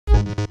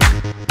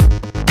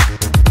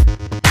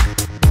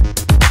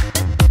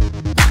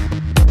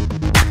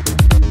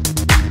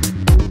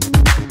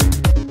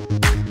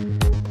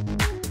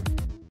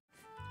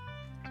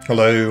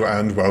Hello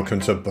and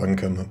welcome to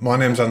BUNKUM. My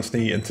name's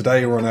Anthony and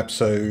today we're on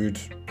episode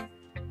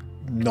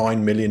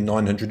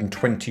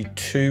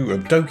 9,922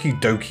 of Doki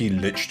Doki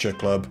Literature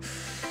Club.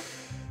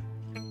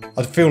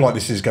 I feel like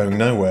this is going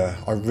nowhere,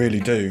 I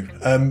really do.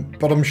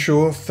 But I'm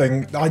sure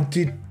I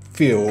did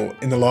feel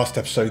in the last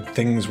episode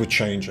things were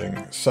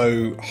changing.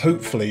 So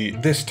hopefully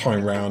this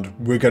time round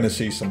we're going to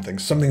see something.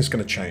 Something's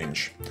going to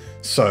change.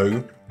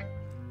 So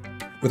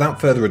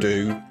without further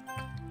ado,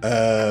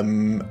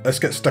 let's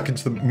get stuck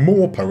into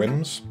more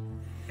poems,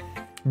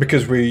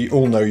 because we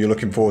all know you're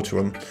looking forward to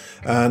them.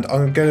 And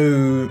I'm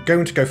going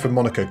to go for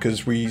Monica,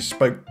 because we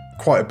spoke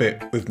quite a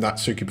bit with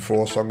Natsuki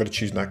before, so I'm going to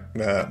choose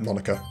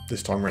Monica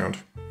this time round.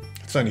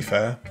 It's only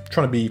fair. I'm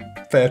trying to be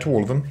fair to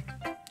all of them.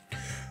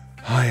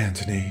 Hi,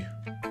 Anthony.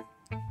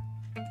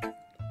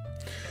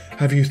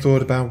 Have you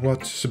thought about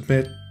what to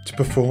submit to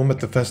perform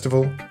at the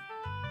festival?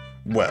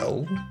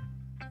 Well,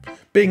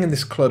 being in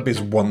this club is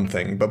one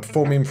thing, but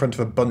performing in front of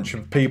a bunch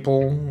of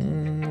people,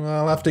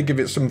 I'll have to give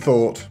it some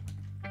thought.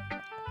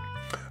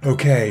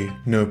 Okay,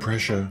 no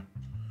pressure.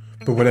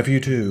 But whatever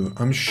you do,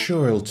 I'm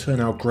sure it'll turn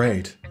out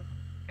great.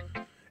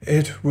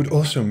 It would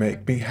also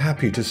make me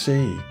happy to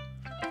see.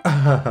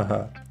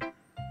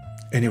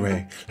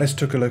 Anyway, let's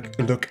take a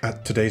look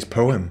at today's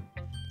poem.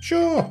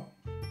 Sure.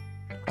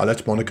 I'll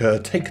let Monica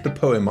take the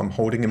poem I'm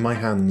holding in my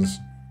hands.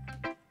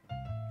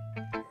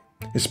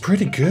 It's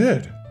pretty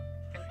good.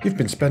 You've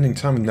been spending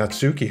time with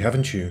Natsuki,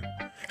 haven't you?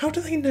 How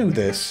do they know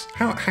this?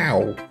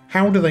 How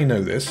do they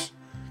know this?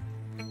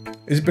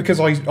 Is it because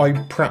I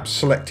perhaps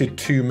selected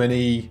too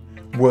many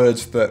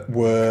words that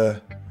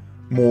were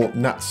more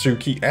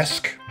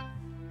Natsuki-esque?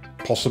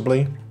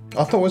 Possibly.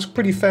 I thought it was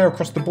pretty fair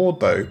across the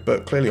board though,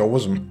 but clearly I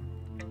wasn't.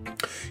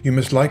 You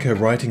must like her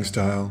writing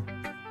style.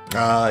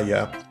 Ah,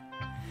 yeah.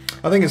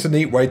 I think it's a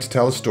neat way to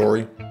tell a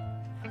story.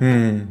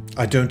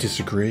 I don't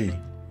disagree.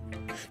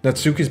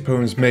 Natsuki's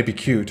poems may be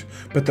cute,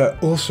 but they're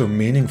also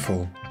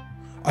meaningful.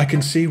 I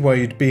can see why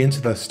you'd be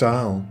into their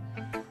style.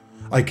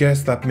 I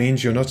guess that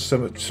means you're not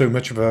so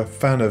much of a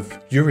fan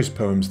of Yuri's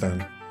poems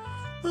then.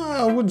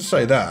 I wouldn't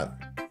say that.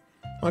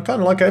 I kind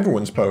of like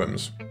everyone's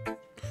poems.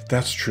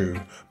 That's true,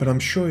 but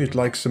I'm sure you'd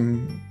like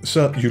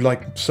you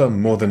like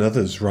some more than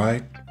others,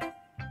 right?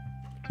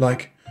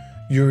 Like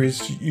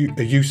Yuri's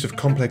use of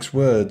complex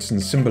words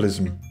and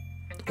symbolism,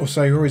 or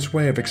Sayori's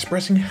way of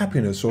expressing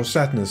happiness or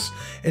sadness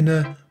in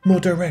a more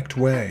direct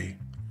way.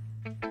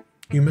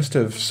 You must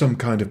have some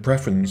kind of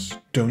preference,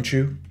 don't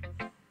you?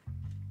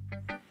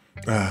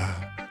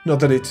 Not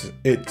that it's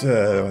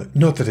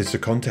a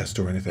contest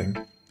or anything.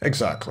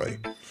 Exactly.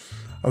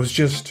 I was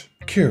just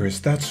curious,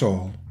 that's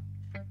all.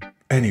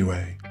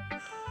 Anyway,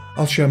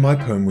 I'll share my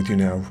poem with you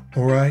now,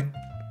 alright?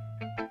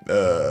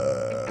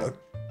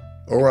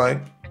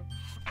 Alright.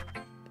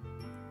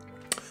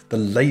 The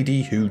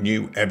Lady Who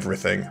Knew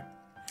Everything.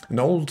 An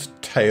old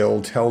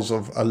tale tells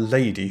of a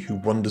lady who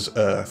wanders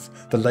earth,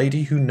 the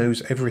lady who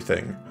knows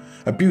everything.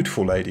 A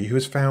beautiful lady who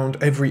has found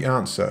every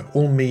answer,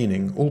 all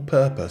meaning, all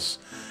purpose,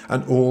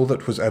 and all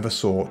that was ever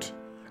sought.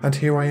 And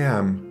here I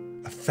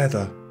am, a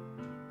feather.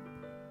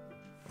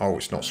 Oh,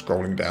 it's not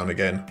scrolling down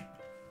again.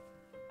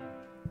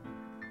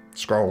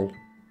 Scroll.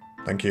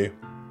 Thank you.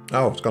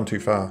 Oh, it's gone too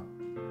far.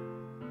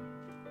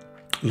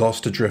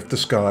 Lost adrift the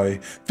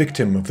sky,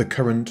 victim of the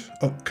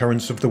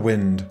currents of the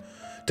wind.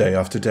 Day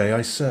after day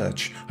I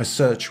search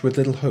with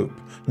little hope,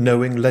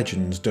 knowing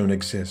legends don't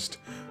exist.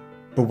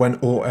 But when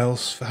all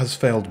else has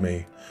failed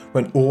me,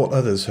 when all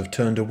others have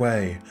turned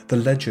away, the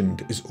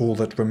legend is all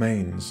that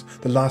remains,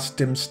 the last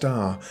dim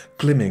star,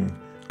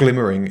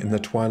 glimmering in the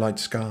twilight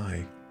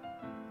sky.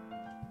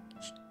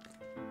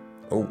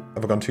 Oh,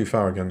 have I gone too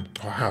far again?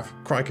 Oh, I have.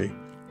 Crikey.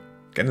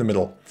 Get in the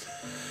middle.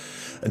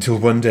 Until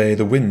one day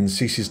the wind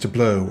ceases to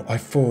blow, I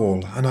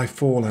fall, and I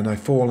fall, and I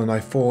fall, and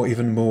I fall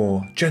even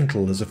more,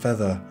 gentle as a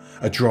feather,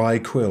 a dry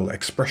quill,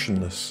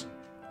 expressionless.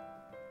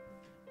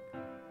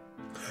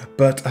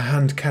 But a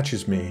hand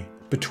catches me,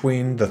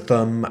 between the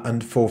thumb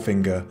and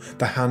forefinger,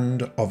 the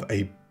hand of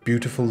a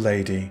beautiful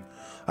lady.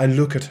 I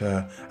look at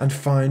her and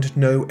find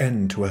no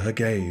end to her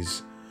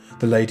gaze.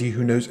 The lady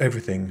who knows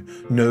everything,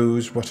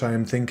 knows what I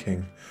am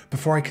thinking.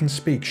 Before I can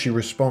speak, she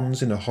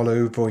responds in a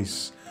hollow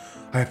voice.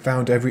 I have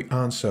found every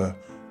answer,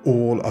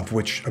 all of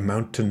which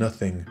amount to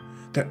nothing.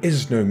 There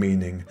is no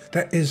meaning,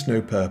 there is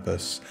no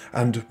purpose,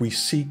 and we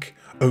seek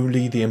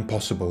only the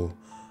impossible.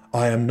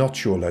 I am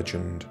not your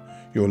legend.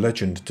 Your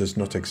legend does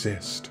not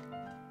exist.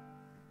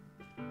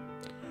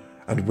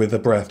 And with a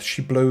breath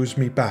she blows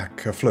me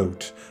back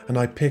afloat, and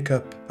I pick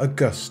up a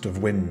gust of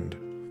wind.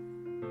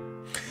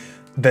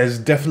 There's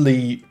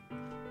definitely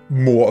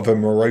more of a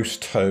morose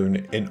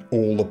tone in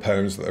all the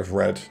poems that I've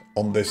read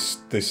on this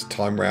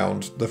time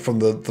round. From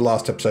the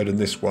last episode and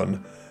this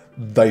one,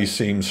 they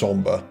seem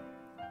somber.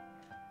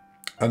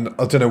 And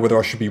I don't know whether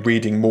I should be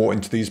reading more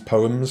into these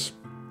poems.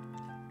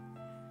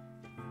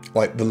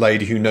 Like, the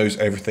lady who knows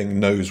everything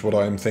knows what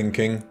I am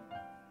thinking.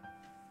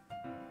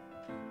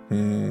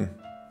 You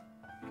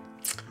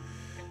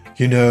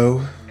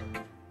know,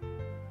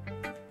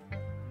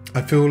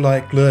 I feel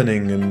like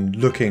learning and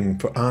looking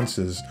for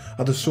answers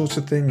are the sorts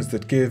of things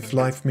that give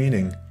life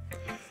meaning.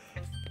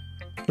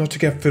 Not to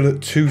get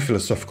too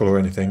philosophical or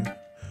anything,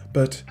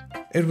 but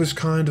it was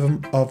kind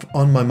of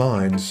on my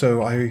mind,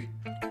 so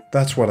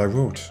that's what I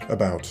wrote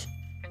about.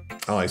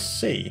 I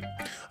see.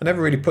 I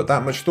never really put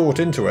that much thought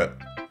into it.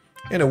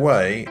 In a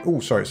way... Oh,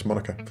 sorry, it's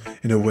Monica.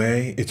 In a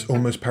way, it's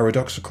almost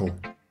paradoxical.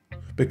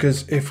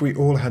 Because if we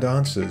all had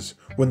answers,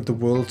 wouldn't the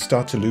world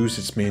start to lose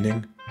its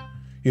meaning?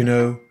 You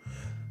know,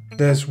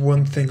 there's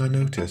one thing I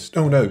noticed.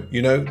 Oh no,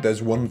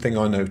 there's one thing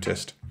I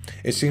noticed.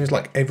 It seems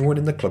like everyone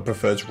in the club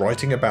prefers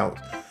writing about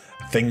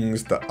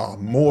things that are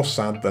more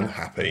sad than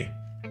happy.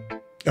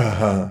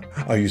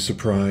 Are you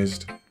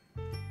surprised?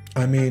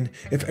 I mean,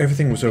 if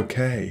everything was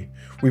okay,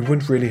 we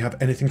wouldn't really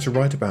have anything to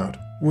write about,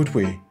 would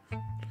we?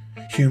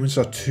 Humans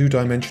are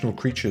two-dimensional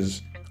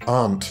creatures.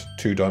 Aren't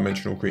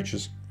two-dimensional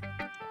creatures.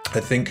 I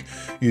think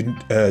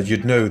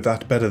you'd know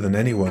that better than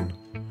anyone.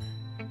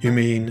 You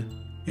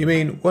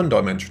mean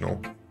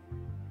one-dimensional?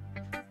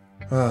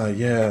 Ah,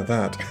 yeah,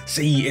 that.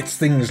 See, it's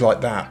things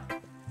like that.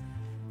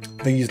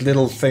 These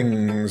little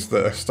things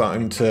that are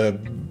starting to...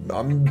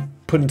 I'm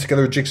putting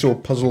together a jigsaw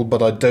puzzle,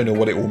 but I don't know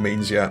what it all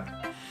means yet.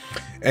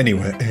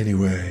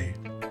 Anyway.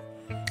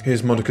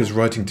 Here's Monica's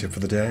writing tip for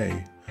the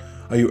day.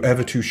 Are you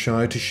ever too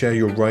shy to share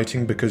your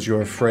writing because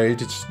you're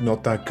afraid it's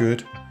not that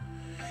good?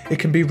 It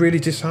can be really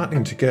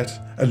disheartening to get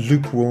a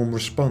lukewarm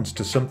response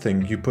to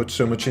something you put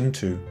so much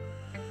into.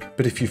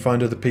 But if you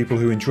find other people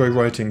who enjoy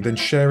writing, then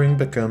sharing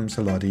becomes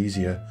a lot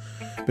easier.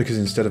 Because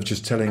instead of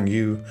just telling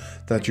you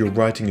that your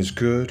writing is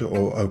good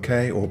or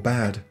okay or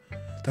bad,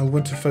 they'll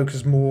want to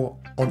focus more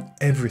on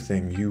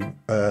everything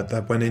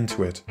that went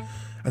into it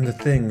and the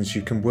things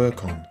you can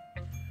work on.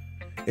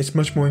 It's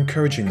much more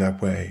encouraging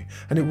that way,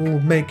 and it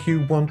will make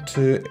you want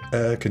to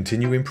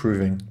continue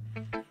improving.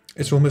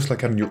 It's almost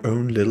like having your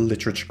own little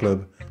literature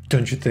club,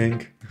 don't you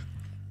think?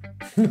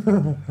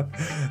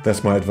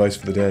 That's my advice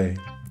for the day.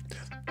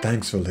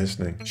 Thanks for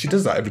listening. She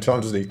does that every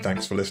time, doesn't she?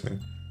 Thanks for listening.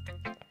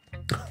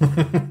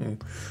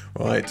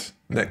 Right,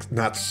 next,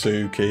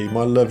 Natsuki,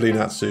 my lovely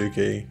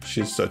Natsuki.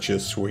 She's such a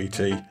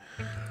sweetie.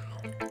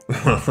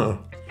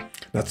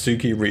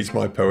 Natsuki reads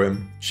my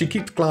poem. She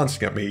keeps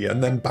glancing at me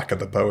and then back at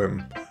the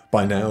poem.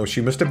 By now,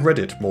 she must have read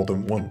it more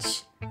than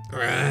once.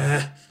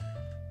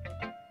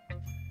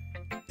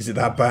 Is it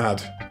that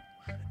bad?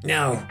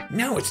 No,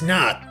 it's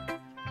not.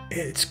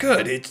 It's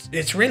good.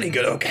 It's really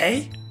good,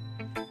 okay?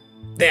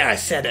 There, I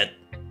said it.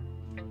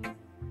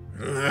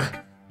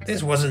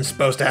 This wasn't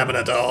supposed to happen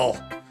at all.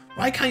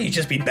 Why can't you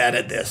just be bad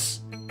at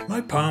this?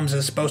 My poems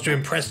are supposed to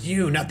impress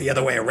you, not the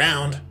other way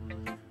around.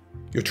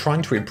 You're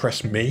trying to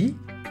impress me?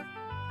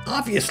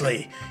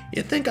 Obviously.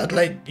 You'd think I'd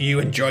let you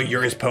enjoy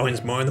Yuri's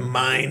poems more than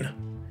mine.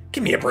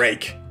 Give me a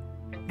break.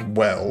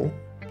 Well,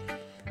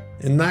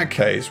 in that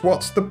case,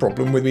 what's the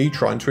problem with me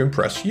trying to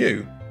impress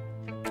you?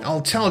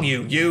 I'll tell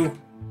you, you...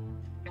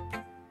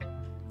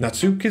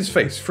 Natsuki's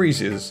face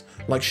freezes,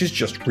 like she's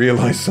just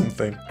realised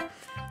something.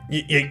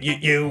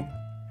 You're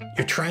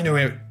trying to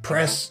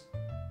impress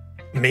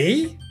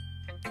me?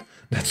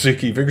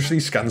 Natsuki vigorously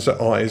scans her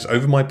eyes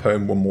over my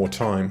poem one more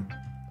time.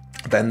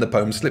 Then the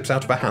poem slips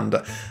out of her hand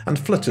and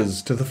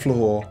flutters to the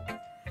floor.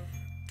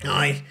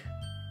 I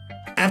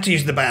have to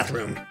use the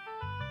bathroom.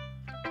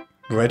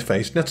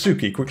 Red-faced,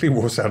 Natsuki quickly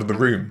walks out of the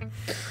room.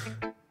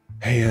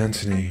 Hey,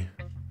 Anthony.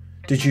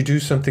 Did you do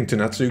something to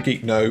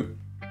Natsuki?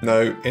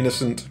 No,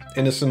 innocent.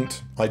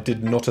 I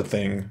did not a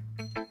thing.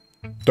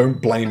 Don't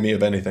blame me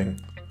of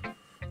anything.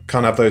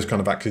 Can't have those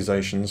kind of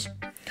accusations.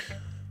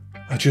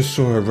 I just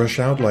saw her rush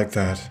out like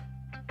that.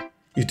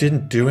 You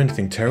didn't do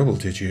anything terrible,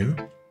 did you?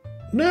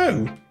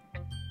 No.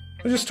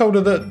 I just told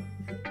her that...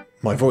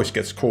 My voice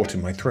gets caught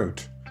in my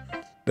throat.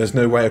 There's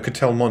no way I could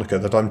tell Monica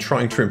that I'm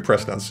trying to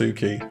impress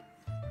Natsuki.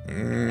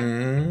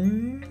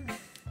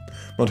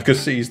 Monica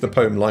sees the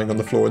poem lying on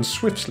the floor and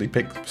swiftly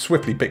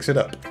picks it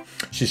up.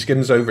 She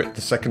skims over it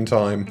the second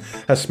time,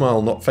 her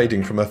smile not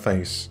fading from her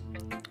face.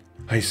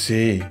 I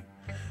see.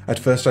 At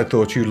first I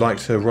thought you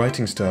liked her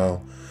writing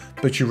style,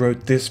 but you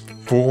wrote this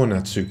for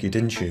Natsuki,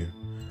 didn't you?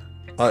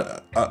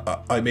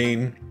 I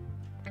mean,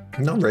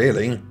 not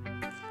really.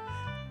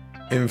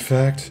 In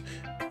fact,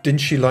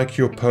 didn't she like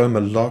your poem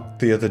a lot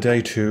the other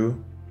day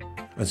too?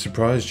 I'm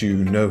surprised you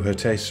know her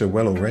taste so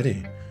well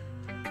already.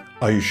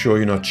 Are you sure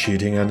you're not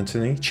cheating,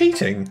 Anthony?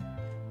 Cheating?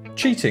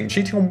 Cheating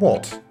on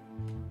what?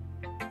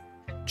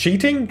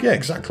 Cheating? Yeah,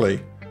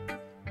 exactly.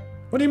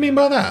 What do you mean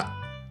by that?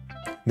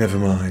 Never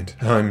mind.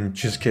 I'm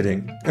just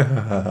kidding.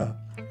 I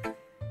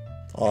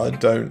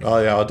don't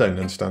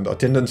understand. I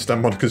didn't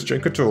understand Monica's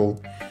joke at all.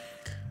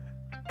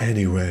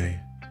 Anyway,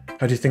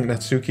 how do you think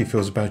Natsuki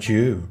feels about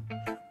you?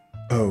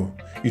 Oh,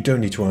 you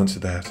don't need to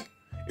answer that.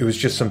 It was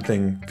just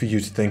something for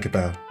you to think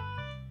about.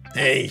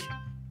 Hey.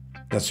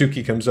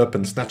 Natsuki comes up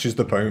and snatches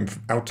the poem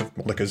out of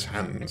Monica's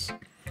hands.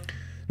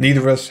 Neither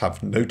of us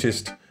have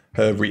noticed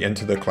her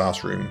re-enter the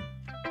classroom.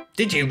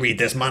 Did you read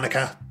this,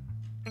 Monica?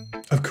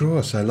 Of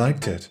course, I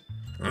liked it.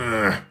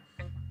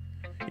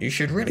 You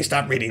should really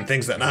stop reading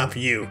things that aren't for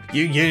you.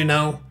 You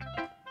know.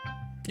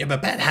 You have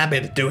a bad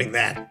habit of doing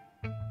that.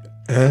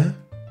 Huh?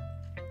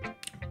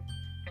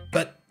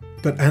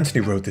 But Anthony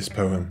wrote this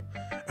poem,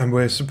 and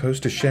we're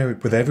supposed to share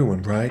it with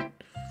everyone, right?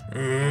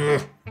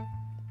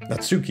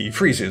 Natsuki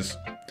freezes.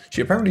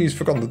 She apparently has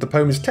forgotten that the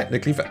poem is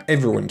technically for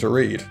everyone to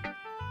read.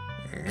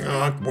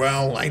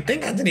 Well, I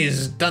think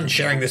Anthony's done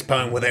sharing this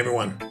poem with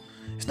everyone.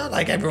 It's not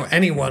like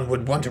anyone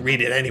would want to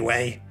read it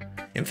anyway.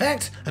 In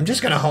fact, I'm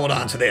just gonna hold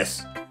on to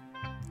this.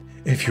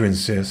 If you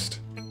insist.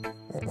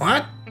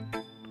 What?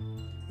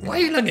 Why are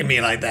you looking at me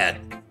like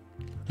that?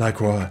 Like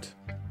what?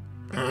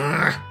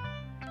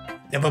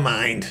 Never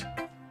mind.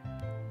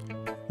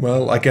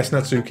 Well, I guess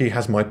Natsuki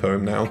has my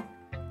poem now.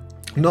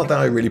 Not that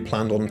I really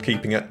planned on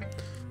keeping it.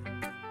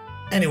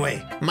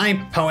 Anyway, my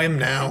poem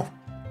now.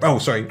 Oh,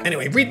 sorry.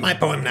 Anyway, read my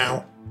poem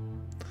now.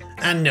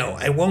 And no,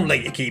 I won't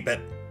let you keep it.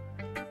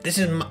 This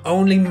is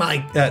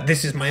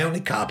my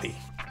only copy.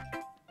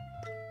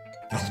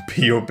 I'll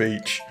be your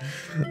beach.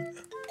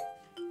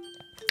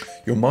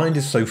 Your mind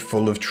is so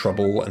full of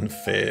trouble and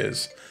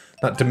fears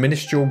that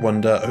diminished your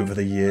wonder over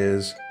the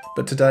years.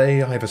 But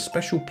today I have a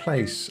special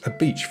place, a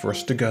beach for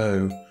us to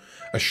go,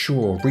 a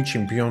shore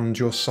reaching beyond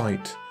your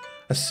sight,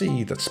 a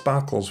sea that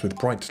sparkles with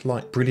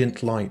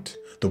brilliant light.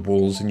 The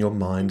walls in your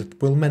mind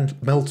will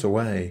melt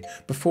away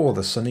before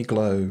the sunny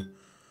glow.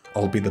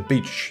 I'll be the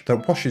beach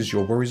that washes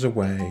your worries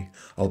away.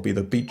 I'll be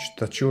the beach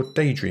that you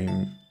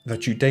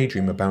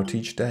daydream about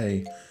each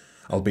day.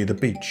 I'll be the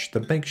beach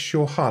that makes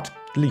your heart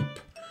leap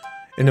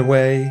in a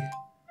way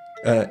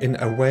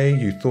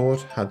you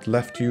thought had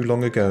left you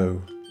long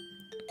ago.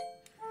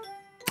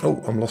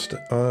 Oh, I'm lost.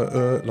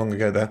 Long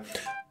ago there.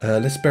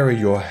 Let's bury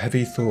your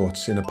heavy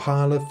thoughts in a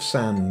pile of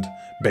sand.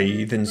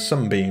 Bathe in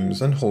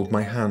sunbeams and hold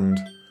my hand.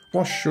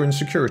 Wash your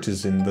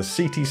insecurities in the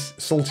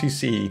salty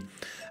sea,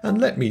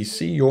 and let me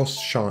see you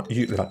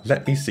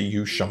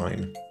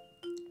shine.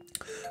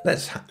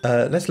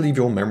 Let's leave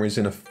your memories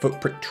in a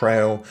footprint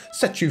trail,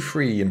 set you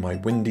free in my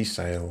windy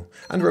sail,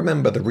 and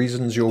remember the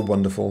reasons you're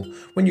wonderful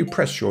when you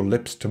press your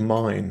lips to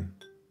mine.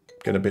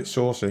 Get a bit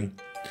saucy.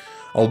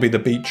 I'll be the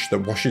beach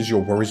that washes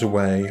your worries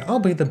away. I'll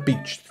be the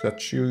beach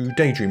that you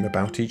daydream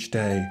about each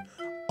day.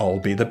 I'll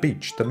be the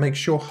beach that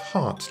makes your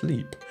heart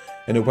leap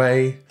in a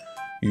way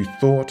you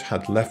thought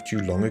had left you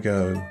long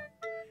ago.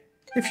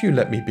 If you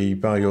let me be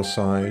by your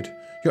side,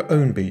 your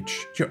own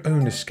beach, your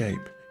own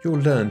escape, you'll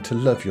learn to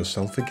love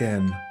yourself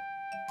again.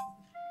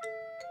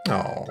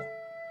 Oh,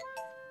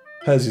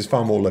 hers is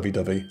far more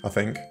lovey-dovey, I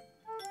think.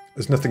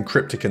 There's nothing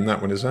cryptic in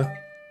that one, is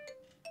there?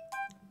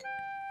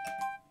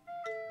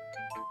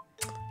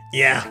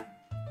 Yeah.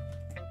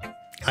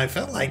 I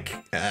felt like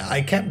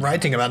I kept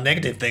writing about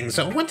negative things,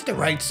 so I wanted to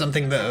write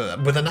something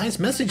with a nice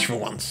message for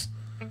once.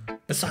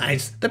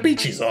 Besides, the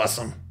beach is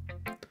awesome.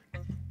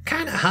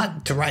 Kinda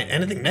hard to write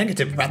anything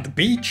negative about the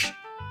beach.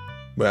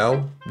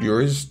 Well,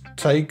 Yuri's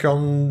take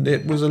on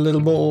it was a little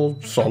more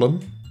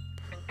solemn.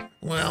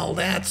 Well,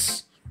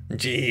 that's...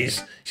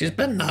 Geez, she's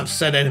better not have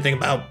said anything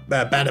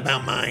bad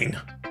about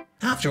mine.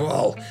 After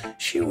all,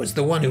 she was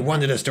the one who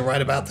wanted us to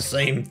write about the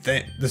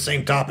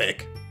same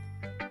topic.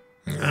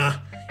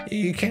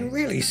 You can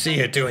really see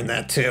her doing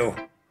that too.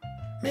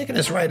 Making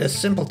us write a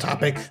simple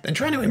topic, then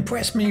trying to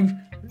impress me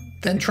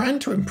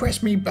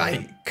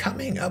by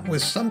coming up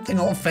with something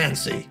all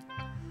fancy.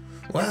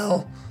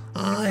 Well,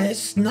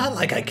 it's not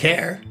like I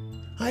care.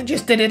 I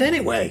just did it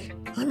anyway.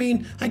 I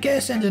mean, I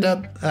guess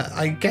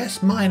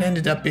mine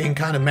ended up being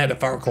kind of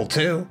metaphorical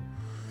too.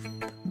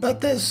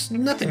 But there's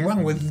nothing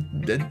wrong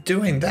with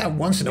doing that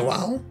once in a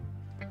while.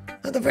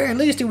 At the very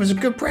least, it was a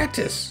good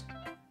practice.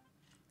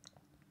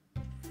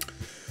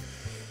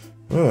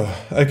 Oh,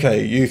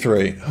 okay, you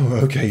three.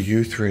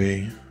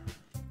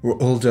 We're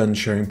all done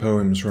sharing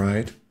poems,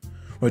 right?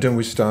 Why don't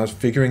we start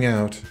figuring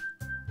out?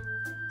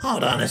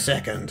 Hold on a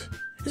second.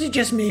 Is it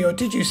just me, or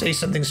did you say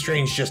something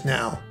strange just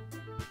now?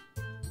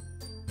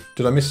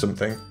 Did I miss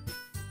something?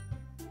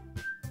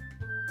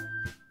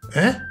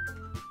 Huh?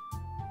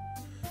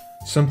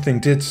 Something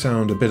did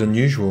sound a bit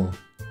unusual.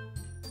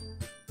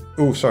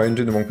 Oh, sorry, I'm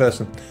doing the wrong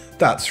person.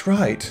 That's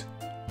right.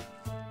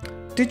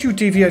 Did you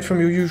deviate from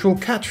your usual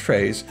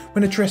catchphrase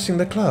when addressing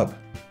the club?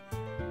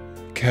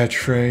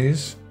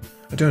 Catchphrase?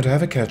 I don't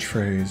have a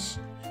catchphrase.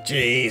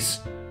 Jeez.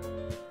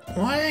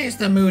 Why is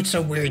the mood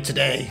so weird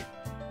today?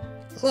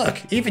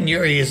 Look, even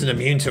Yuri isn't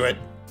immune to it.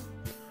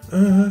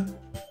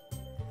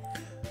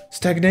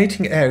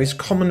 Stagnating air is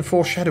common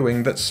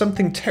foreshadowing that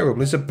something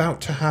terrible is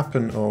about to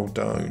happen. Oh,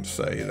 don't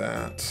say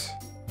that.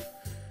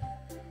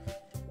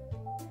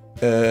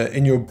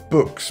 In your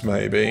books,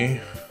 maybe.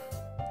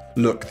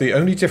 Look, the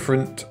only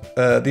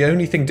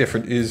thing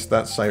different is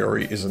that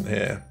Sayori isn't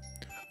here.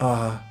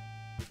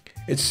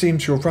 It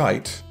seems you're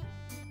right.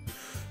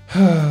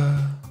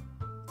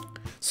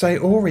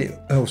 Sayori...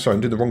 Oh, sorry,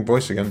 I'm doing the wrong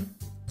voice again.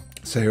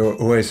 Sayori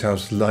always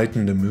helps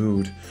lighten the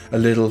mood a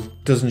little,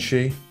 doesn't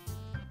she?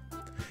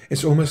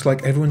 It's almost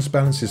like everyone's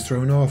balance is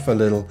thrown off a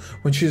little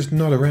when she's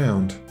not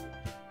around.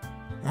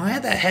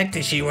 Where the heck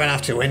did she run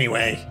off to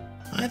anyway?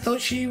 I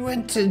thought she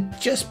went to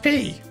just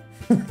pee.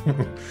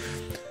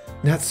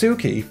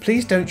 Natsuki,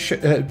 please don't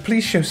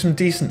please show some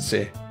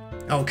decency.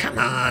 Oh, come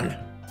on.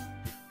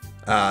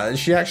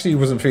 She actually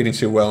wasn't feeling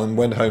too well and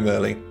went home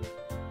early.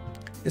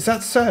 Is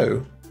that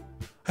so?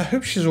 I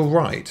hope she's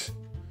alright.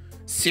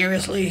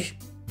 Seriously?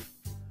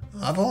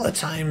 Of all the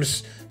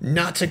times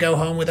not to go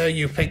home with her,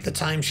 you picked the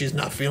time she's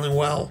not feeling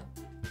well.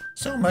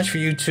 So much for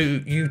you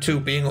two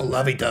being all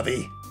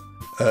lovey-dovey.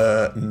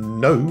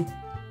 No.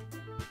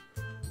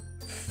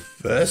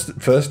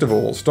 First of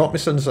all, stop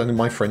misunderstanding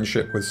my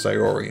friendship with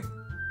Sayori.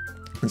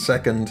 And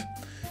second,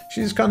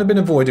 she's kind of been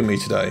avoiding me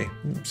today,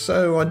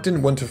 so I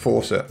didn't want to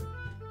force it.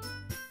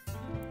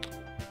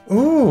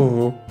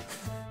 Ooh.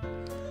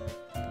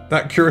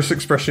 That curious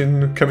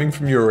expression coming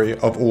from Yuri,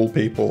 of all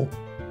people.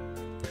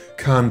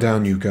 Calm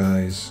down, you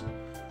guys.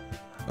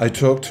 I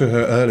talked to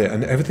her earlier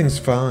and everything's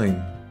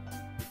fine.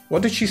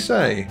 What did she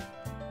say?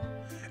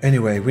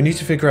 Anyway, we need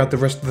to figure out the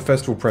rest of the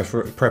festival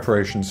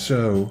preparations,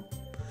 so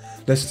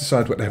let's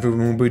decide what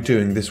everyone will be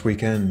doing this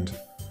weekend.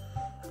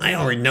 I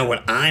already know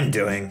what I'm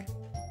doing.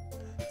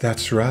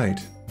 That's right.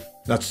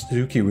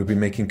 Natsuki will be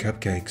making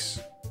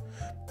cupcakes.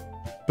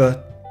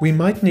 But we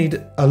might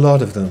need a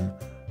lot of them,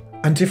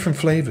 and different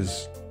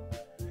flavors.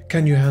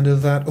 Can you handle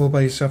that all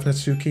by yourself,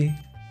 Natsuki?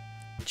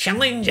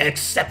 Challenge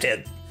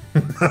accepted.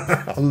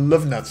 I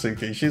love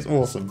Natsuki, she's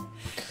awesome.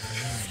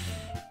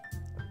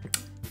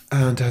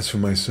 And as for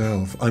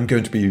myself, I'm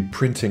going to be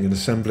printing and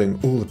assembling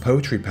all the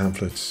poetry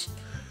pamphlets.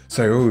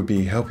 Sayori will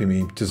be helping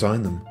me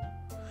design them.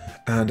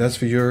 And as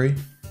for Yuri...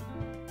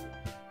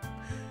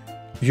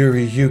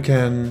 Yuri, you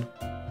can...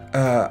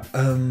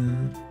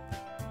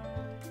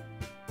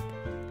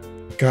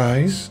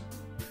 Guys,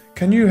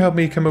 can you help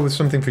me come up with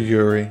something for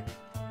Yuri?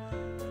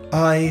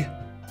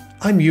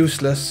 I'm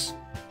useless.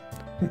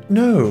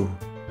 No.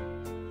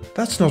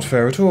 That's not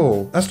fair at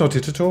all. That's not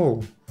it at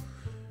all.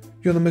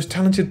 You're the most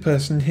talented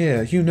person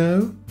here, you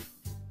know?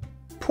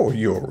 Poor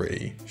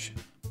Yuri.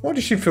 Why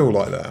does she feel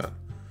like that?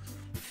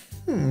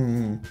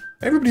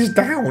 Everybody's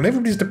down.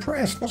 Everybody's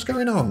depressed. What's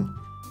going on?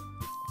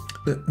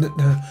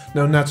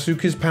 No,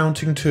 Natsuki's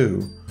pouting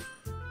too.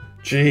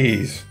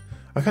 Jeez.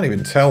 I can't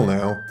even tell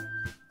now.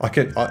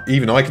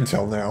 Even I can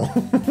tell now.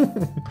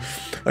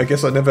 I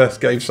guess I never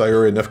gave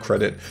Sayori enough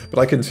credit, but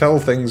I can tell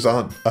things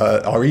are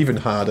even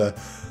harder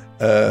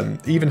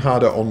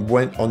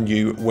on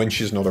you when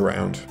she's not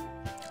around.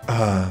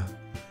 Ah,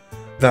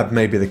 that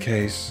may be the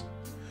case.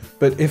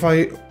 But if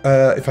I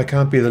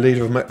can't be the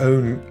leader of my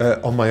own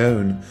on my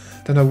own,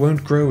 then I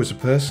won't grow as a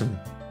person.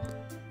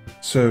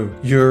 So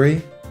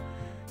Yuri,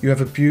 you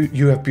have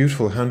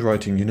beautiful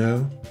handwriting, you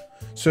know.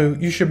 So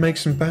you should make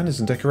some banners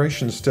and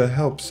decorations to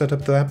help set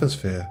up the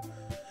atmosphere.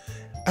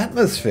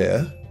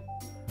 Atmosphere?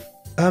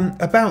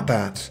 About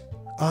that,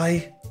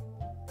 I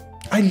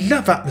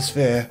love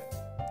atmosphere.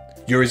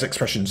 Yuri's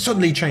expression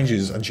suddenly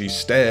changes and she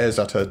stares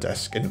at her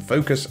desk in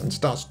focus and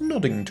starts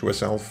nodding to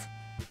herself.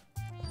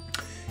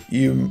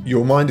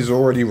 Your mind is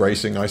already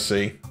racing, I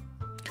see.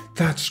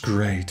 That's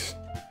great.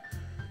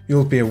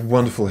 You'll be a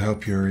wonderful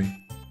help, Yuri.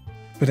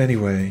 But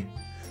anyway,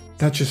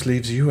 that just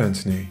leaves you,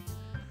 Anthony.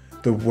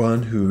 The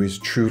one who is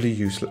truly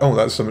useless. Oh,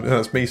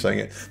 that's me saying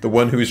it. The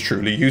one who is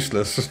truly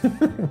useless.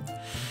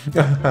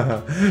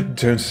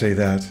 Don't say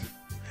that.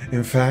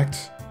 In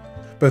fact,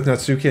 both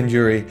Natsuki and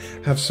Yuri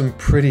have some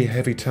pretty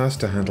heavy tasks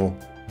to handle.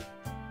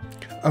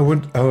 I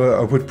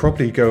would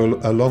probably go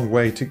a long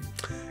way to...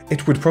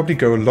 It would probably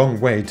go a long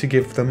way to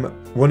give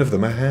one of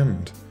them a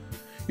hand.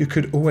 You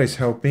could always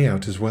help me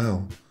out as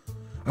well.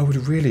 I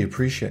would really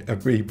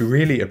be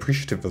really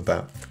appreciative of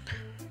that.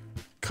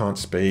 Can't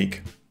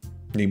speak.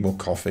 Need more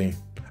coffee.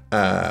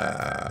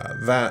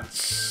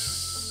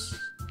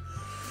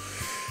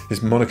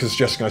 Is Monica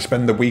suggesting I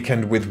spend the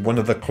weekend with one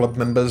of the club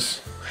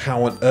members?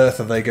 How on earth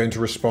are they going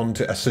to respond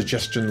to a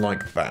suggestion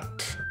like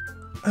that?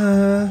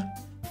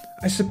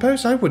 I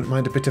suppose I wouldn't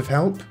mind a bit of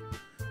help.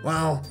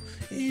 Well,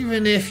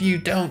 even if you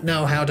don't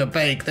know how to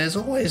bake, there's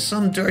always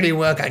some dirty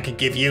work I could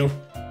give you.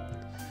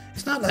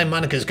 It's not like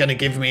Monica's gonna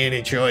give me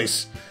any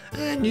choice,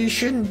 and you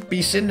shouldn't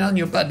be sitting on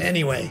your butt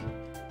anyway.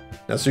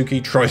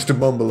 Natsuki tries to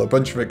mumble a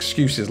bunch of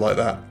excuses like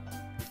that.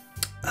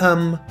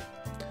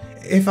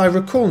 If I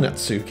recall,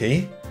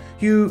 Natsuki,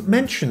 you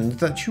mentioned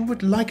that you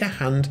would like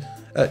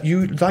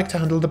you'd like to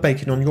handle the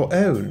baking on your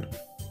own.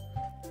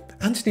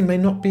 Anthony may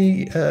not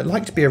be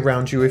like to be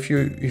around you if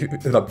you.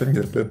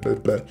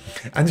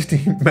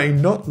 Anthony may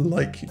not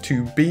like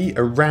to be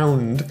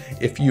around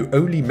if you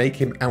only make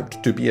him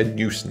out to be a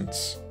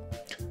nuisance.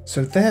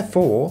 So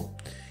therefore,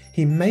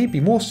 he may be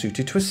more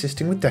suited to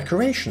assisting with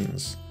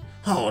decorations.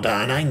 Hold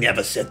on, I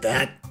never said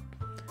that.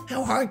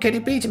 How hard could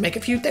it be to make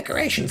a few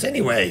decorations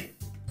anyway?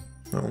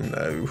 Oh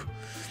no.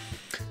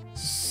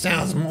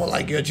 Sounds more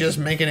like you're just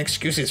making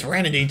excuses for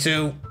Anthony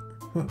to...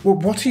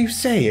 What are you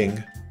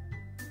saying?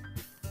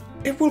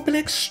 It will be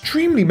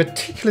extremely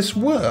meticulous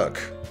work.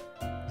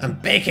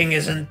 And baking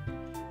isn't...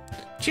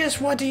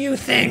 Just what do you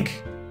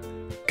think?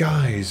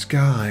 Guys,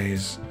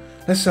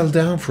 let's settle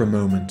down for a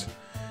moment.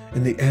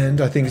 In the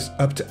end, I think it's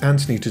up to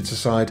Anthony to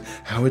decide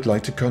how he'd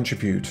like to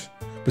contribute.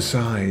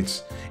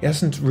 Besides, he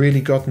hasn't really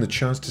gotten the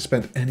chance to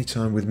spend any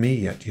time with me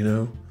yet, you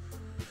know?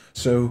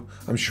 So,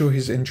 I'm sure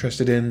he's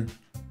interested in...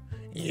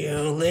 You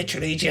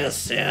literally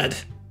just said.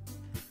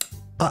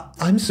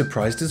 I'm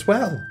surprised as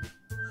well.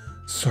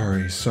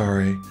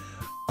 Sorry.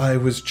 I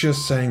was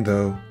just saying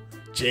though.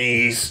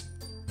 Jeez.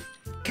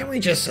 Can we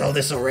just sell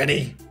this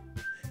already?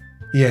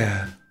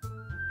 Yeah.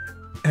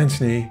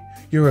 Anthony,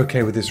 you're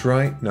okay with this,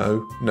 right?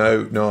 No,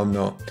 I'm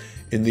not.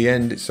 In the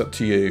end, it's up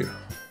to you.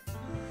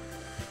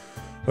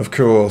 Of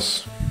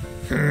course.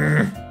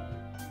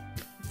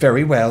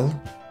 Very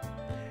well.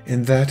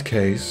 In that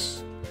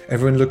case,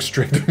 everyone look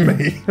straight at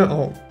me.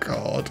 Oh,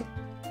 God.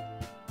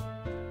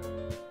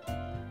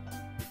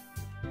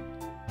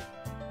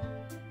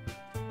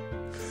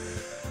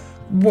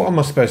 What am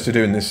I supposed to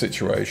do in this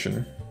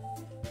situation?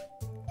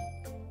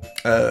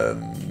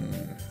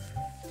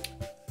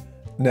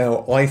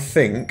 Now, I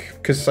think,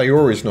 because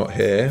Sayori's not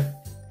here,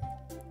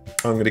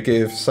 I'm going to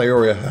give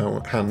Sayori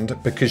a hand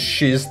because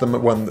she's the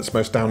one that's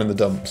most down in the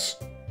dumps.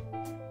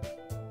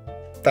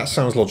 That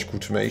sounds logical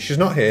to me. She's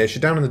not here,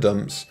 she's down in the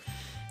dumps.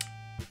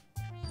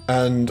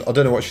 And I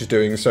don't know what she's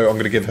doing, so I'm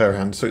going to give her a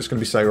hand. So it's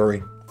going to be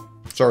Sayori.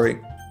 Sorry.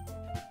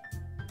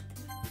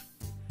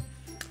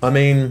 I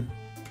mean,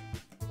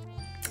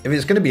 if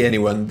it's going to be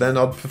anyone, then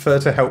I'd prefer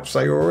to help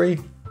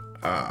Sayori.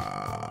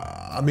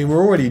 I mean,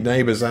 we're already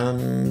neighbours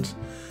and...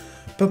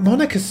 But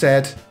Monica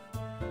said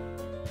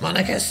that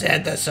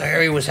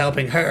Sayori was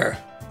helping her.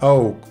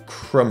 Oh,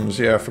 crumbs.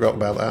 Yeah, I forgot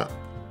about that.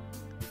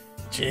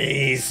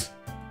 Jeez.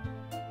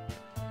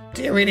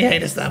 Do you really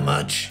hate us that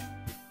much?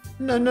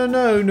 No.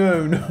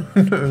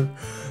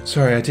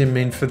 Sorry, I didn't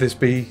mean for this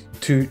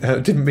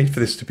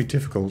to be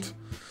difficult.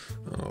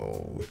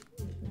 Oh,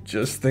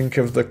 just think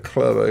of the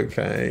club,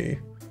 okay?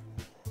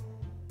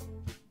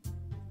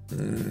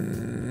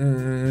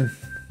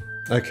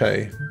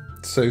 Okay,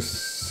 so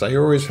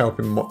Sayori's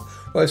helping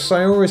if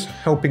Sayori's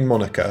helping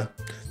Monica,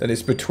 then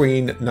it's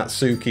between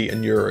Natsuki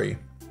and Yuri.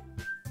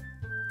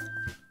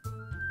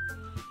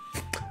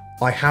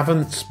 I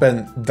haven't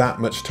spent that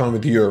much time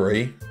with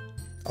Yuri.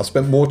 I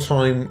spent more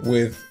time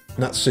with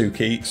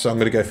Natsuki, so I'm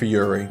going to go for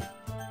Yuri.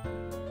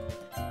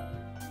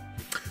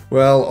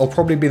 Well, I'll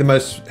probably be the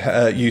most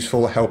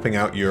useful at helping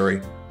out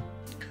Yuri.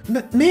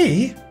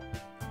 Me?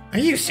 Are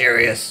you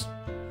serious?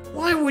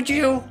 Why would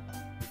you?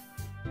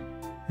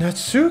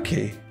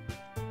 Natsuki?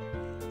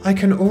 I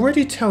can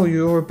already tell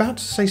you're about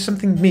to say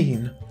something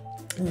mean.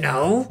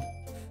 No.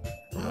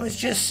 I was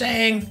just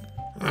saying...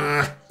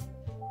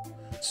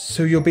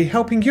 So you'll be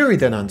helping Yuri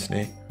then,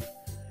 Anthony?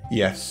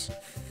 Yes.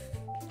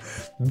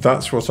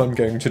 That's what I'm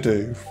going to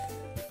do.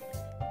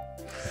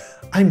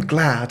 I'm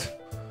glad.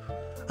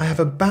 I have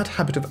a bad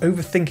habit of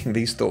overthinking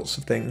these thoughts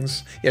of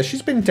things. Yeah,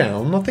 she's been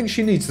down. I think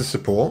she needs the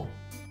support.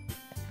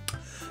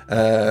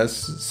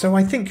 So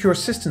I think your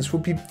assistance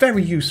will be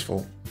very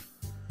useful.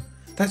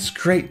 That's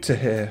great to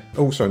hear.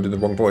 Oh, sorry, I'm doing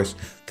the wrong voice.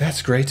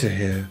 That's great to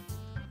hear.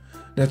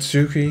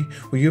 Natsuki,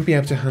 will you be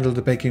able to handle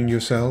the baking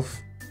yourself?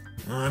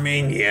 I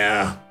mean,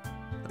 yeah.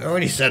 I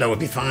already said I would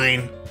be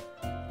fine.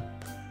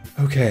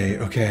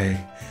 Okay.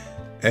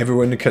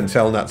 Everyone can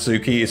tell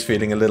Natsuki is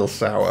feeling a little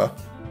sour.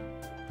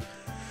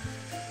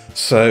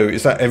 So,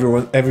 is that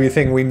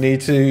everything we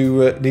needed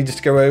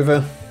to go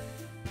over?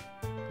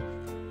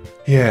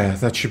 Yeah,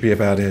 that should be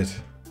about it.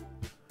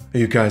 Are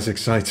you guys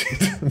excited?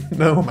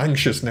 No, I'm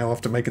anxious now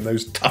after making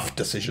those tough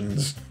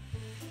decisions.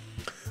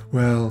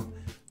 Well,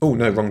 oh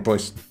no, wrong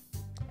voice.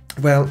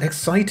 Well,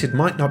 excited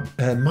might not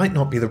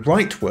be the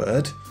right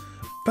word,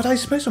 but I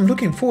suppose I'm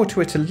looking forward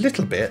to it a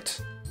little bit.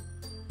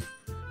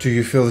 Do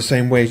you feel the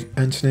same way,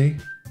 Anthony?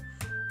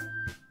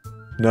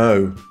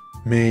 No.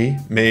 Me?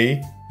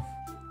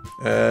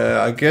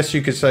 I guess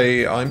you could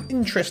say I'm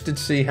interested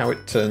to see how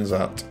it turns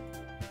out.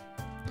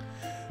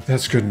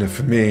 That's good enough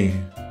for me.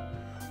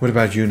 What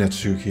about you,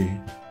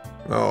 Natsuki?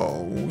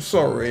 Oh,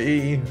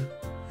 sorry.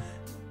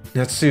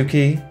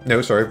 Natsuki?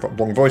 No, sorry,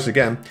 wrong voice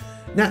again.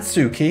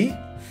 Natsuki?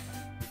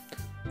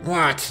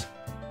 What?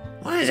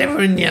 Why is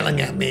everyone yelling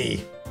at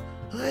me?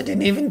 I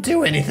didn't even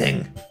do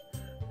anything.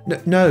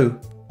 No,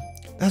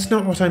 that's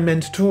not what I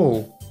meant at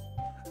all.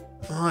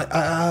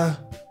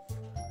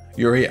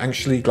 Yuri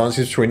actually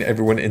glances between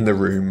everyone in the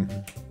room.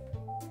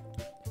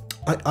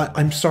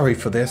 I'm sorry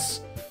for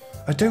this.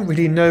 I don't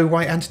really know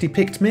why Anthony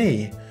picked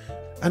me.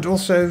 And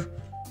also,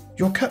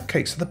 your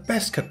cupcakes are the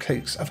best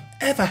cupcakes I've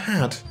ever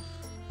had.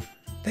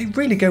 They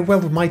really go well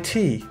with my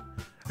tea.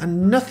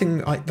 And nothing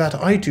that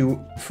I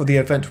do for the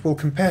event will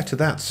compare to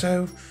that,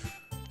 so...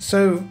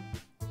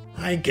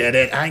 I get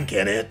it.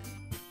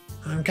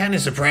 I'm kind of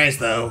surprised,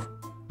 though.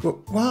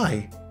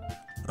 Why?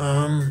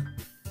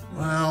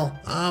 Well,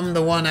 I'm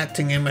the one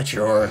acting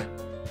immature.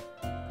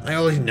 I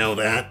already know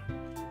that.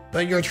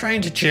 But you're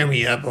trying to cheer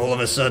me up all of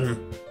a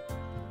sudden.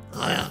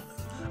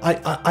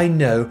 I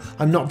know,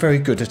 I'm not very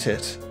good at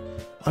it.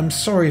 I'm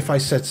sorry if I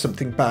said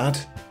something bad.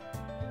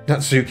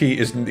 Natsuki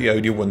isn't the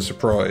only one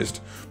surprised.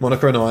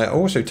 Monica and I are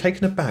also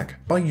taken aback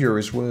by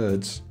Yuri's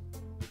words.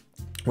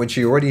 When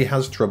she already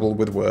has trouble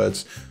with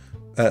words,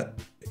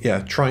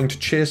 trying to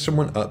cheer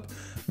someone up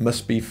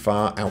must be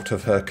far out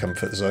of her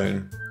comfort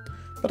zone.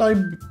 But I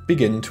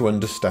begin to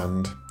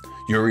understand.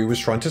 Yuri was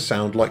trying to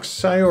sound like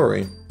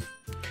Sayori.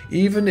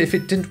 Even if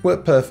it didn't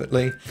work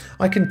perfectly,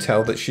 I can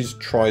tell that she's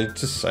tried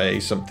to say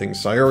something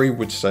Sayori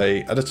would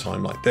say at a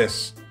time like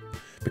this.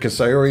 Because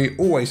Sayori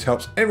always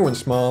helps everyone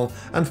smile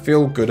and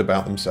feel good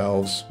about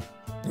themselves.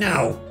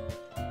 No,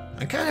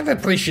 I kind of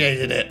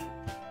appreciated it.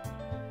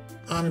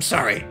 I'm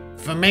sorry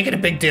for making a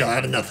big deal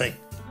out of nothing.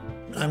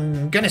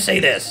 I'm gonna say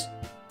this.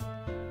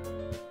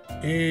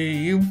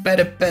 You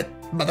better bet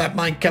that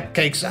my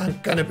cupcakes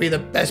aren't gonna be the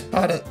best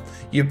part of...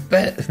 You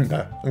bet...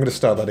 No, I'm gonna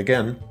start that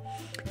again.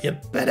 You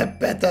better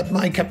bet that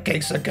my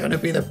cupcakes are gonna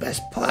be the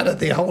best part of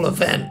the whole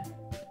event.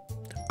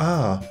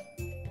 Ah,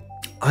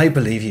 I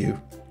believe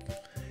you.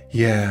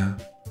 Yeah,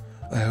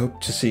 I hope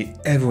to see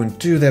everyone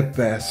do their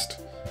best.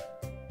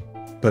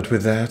 But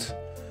with that,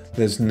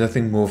 there's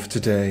nothing more for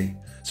today,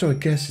 so I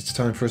guess it's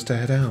time for us to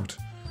head out.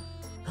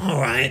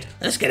 Alright,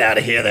 let's get out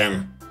of here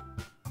then.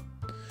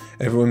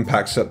 Everyone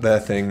packs up their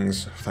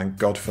things, thank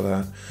God for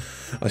that.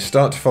 I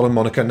start to follow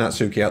Monika and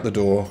Natsuki out the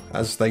door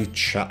as they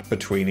chat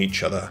between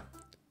each other.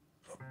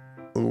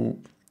 Ooh.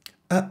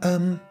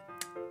 I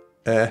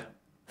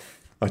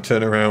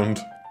turn around.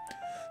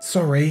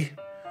 Sorry,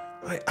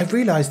 I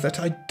realised that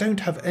I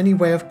don't have any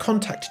way of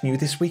contacting you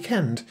this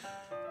weekend.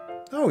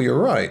 Oh, you're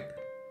right.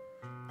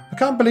 I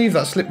can't believe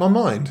that slipped my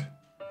mind.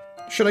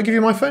 Should I give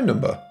you my phone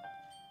number?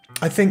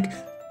 I think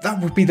that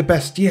would be the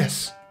best,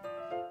 yes.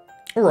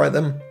 Alright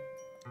then.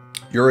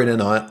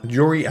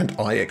 Yuri and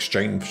I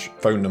exchange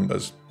phone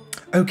numbers.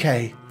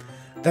 Okay,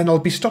 then I'll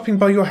be stopping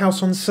by your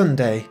house on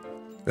Sunday.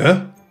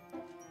 Huh?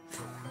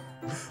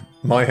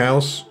 My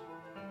house?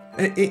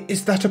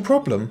 Is that a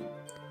problem?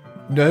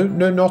 No,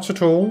 not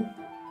at all.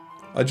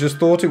 I just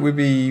thought it would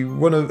be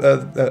one of...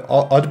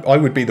 I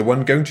would be the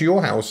one going to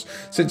your house,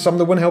 since I'm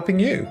the one helping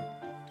you.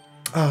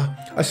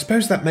 I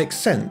suppose that makes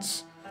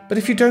sense. But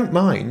if you don't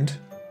mind,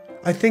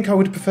 I think I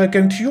would prefer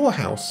going to your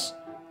house.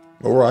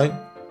 Alright.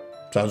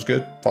 Sounds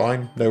good.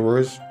 Fine. No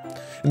worries.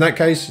 In that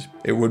case,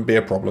 it wouldn't be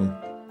a problem.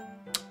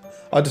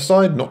 I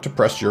decide not to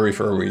press Yuri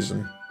for a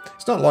reason.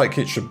 It's not like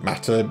it should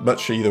matter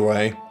much either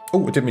way.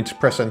 Oh, I didn't mean to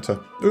press enter.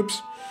 Oops.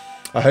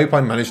 I hope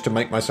I managed to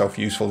make myself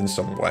useful in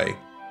some way.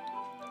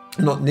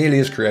 I'm not nearly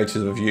as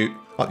creative as you...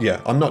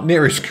 I'm not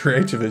near as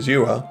creative as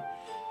you are.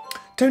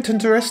 Don't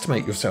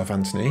underestimate yourself,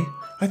 Anthony.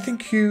 I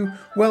think that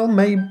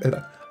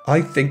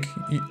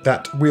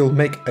we'll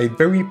make a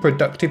very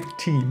productive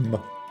team.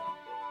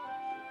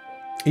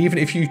 Even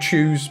if you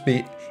chose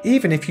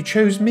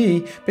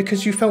me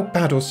because you felt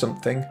bad or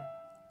something.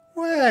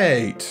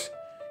 Wait,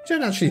 you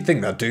don't actually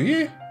think that, do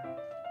you?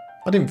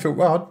 I didn't feel,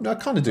 well, I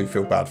kind of do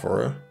feel bad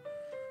for her.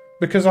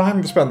 Because I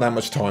haven't spent that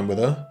much time with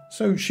her,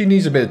 so she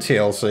needs a bit of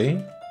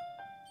TLC.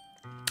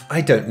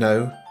 I don't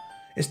know.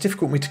 It's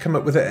difficult for me to come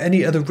up with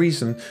any other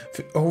reason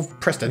for... Oh,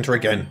 pressed enter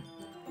again.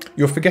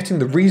 You're forgetting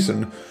the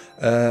reason.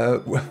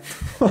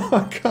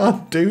 I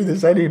can't do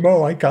this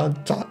anymore. I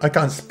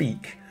can't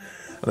speak.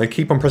 And I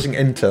keep on pressing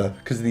enter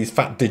because of these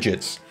fat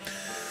digits.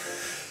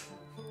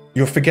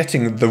 You're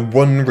forgetting the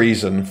one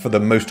reason for the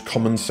most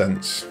common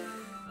sense.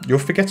 You're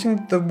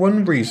forgetting the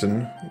one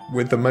reason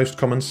with the most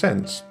common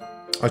sense.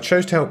 I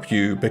chose to help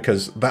you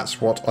because that's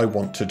what I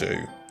want to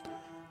do.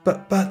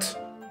 But...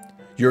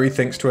 Yuri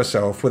thinks to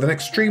herself with an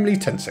extremely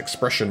tense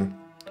expression.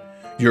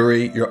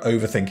 Yuri, you're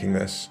overthinking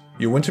this.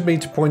 You wanted me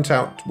to point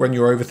out when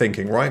you're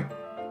overthinking, right?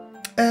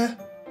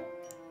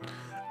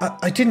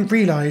 I didn't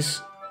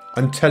realise.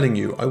 I'm telling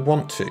you, I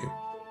want to.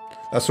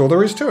 That's all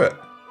there is to it.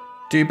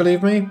 Do you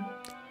believe me?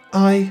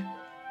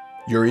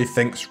 Yuri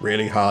thinks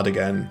really hard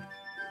again.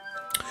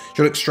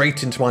 She looks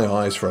straight into my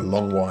eyes for a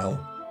long while.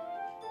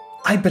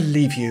 I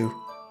believe you.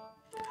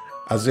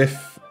 As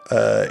if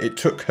it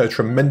took her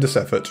tremendous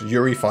effort,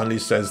 Yuri finally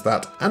says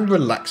that and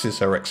relaxes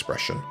her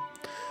expression.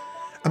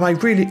 And I'm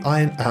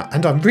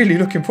really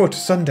looking forward to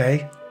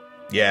Sunday.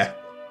 Yeah,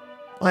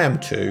 I am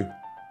too.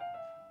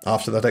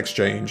 After that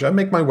exchange, I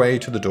make my way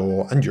to the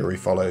door and Yuri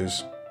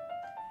follows.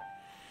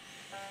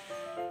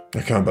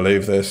 I can't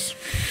believe this.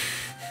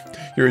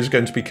 Yuri's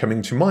going to be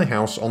coming to my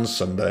house on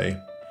Sunday,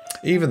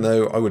 even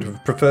though I would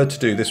have preferred to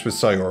do this with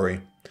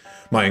Sayori.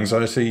 My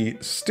anxiety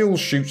still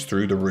shoots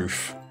through the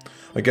roof.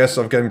 I guess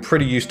I've gotten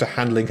pretty used to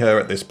handling her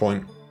at this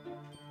point.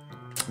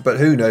 But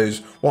who knows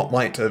what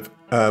might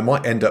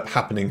end up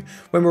happening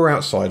when we're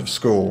outside of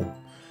school.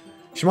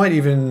 She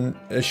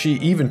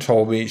even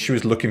told me she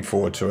was looking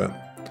forward to it.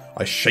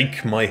 I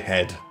shake my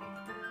head.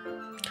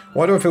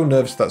 Why do I feel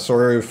nervous that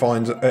Sayori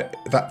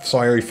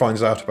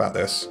finds out about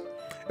this?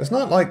 It's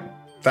not like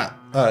that.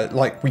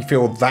 Like we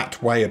feel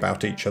that way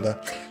about each other.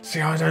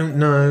 See, I don't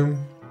know.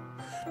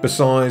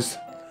 Besides,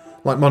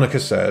 like Monika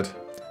said,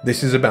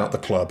 this is about the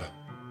club.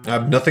 I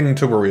have nothing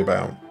to worry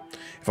about.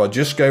 If I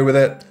just go with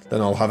it,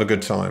 then I'll have a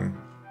good time.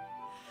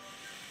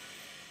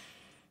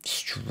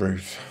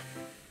 Struth.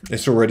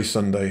 It's already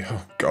Sunday.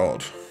 Oh,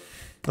 God.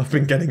 I've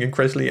been getting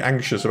incredibly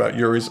anxious about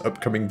Yuri's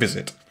upcoming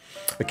visit.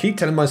 I keep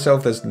telling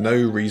myself there's no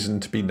reason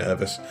to be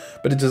nervous,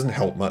 but it doesn't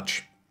help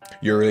much.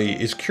 Yuri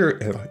is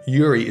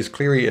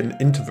clearly an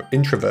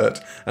introvert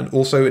and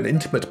also an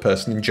intimate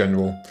person in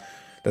general.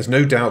 There's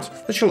no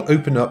doubt that she'll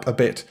open up a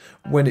bit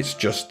when it's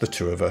just the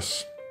two of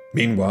us.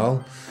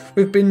 Meanwhile,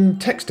 we've been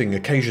texting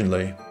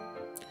occasionally.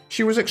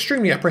 She was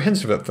extremely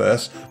apprehensive at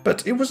first,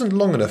 but it wasn't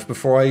long enough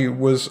before I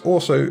was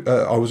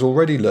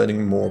already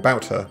learning more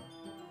about her.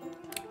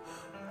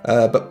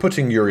 But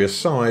putting Yuri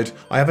aside,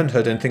 I haven't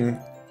heard anything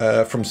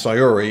from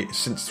Sayori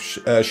since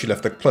she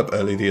left the club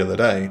early the other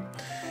day.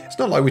 It's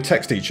not like we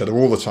text each other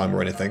all the time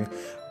or anything,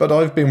 but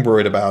I've been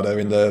worried about her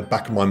in the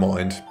back of my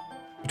mind.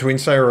 Between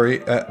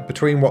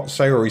what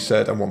Sayori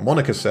said and what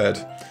Monica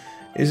said,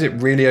 is it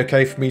really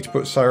okay for me to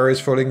put Sayori's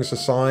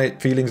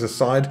feelings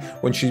aside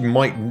when she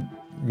might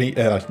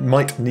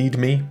need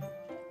me?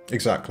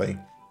 Exactly.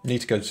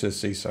 Need to go to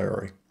see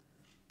Sayori.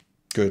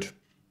 Good.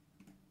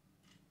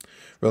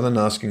 Rather than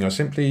asking, I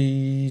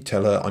simply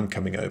tell her I'm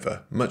coming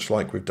over, much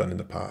like we've done in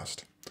the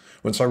past.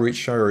 Once I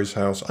reach Sayori's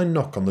house, I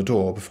knock on the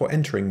door before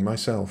entering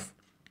myself.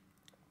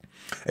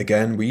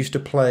 Again, we used to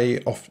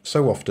play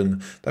so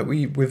often that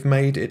we've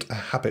made it a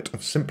habit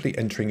of simply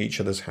entering each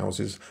other's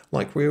houses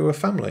like we were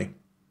family.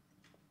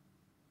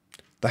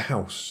 The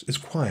house is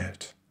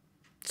quiet.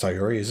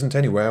 Sayori isn't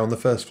anywhere on the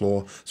first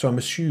floor, so I'm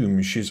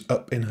assuming she's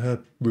up in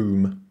her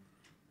room.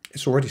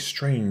 It's already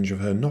strange of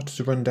her not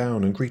to run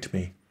down and greet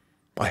me.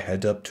 I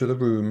head up to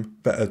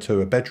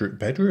a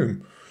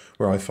bedroom,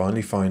 where I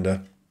finally find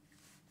her.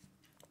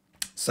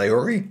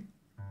 Sayori?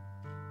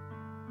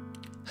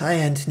 Hi,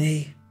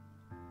 Anthony.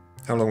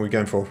 How long are we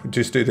going for?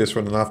 Just do this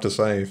one and I'll have to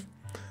save.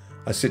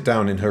 I sit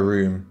down in her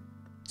room.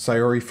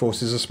 Sayori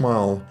forces a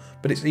smile,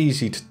 but it's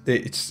easy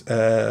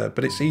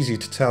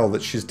to tell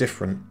that she's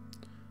different.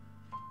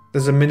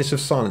 There's a minute of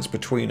silence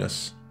between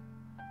us.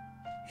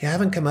 You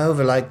haven't come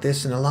over like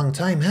this in a long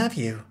time, have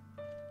you?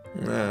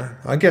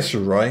 I guess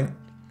you're right.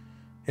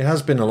 It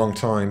has been a long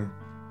time.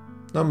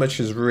 Not much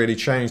has really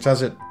changed,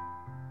 has it?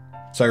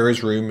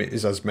 Sayori's room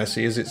is as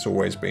messy as it's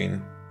always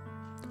been.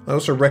 I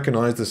also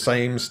recognise the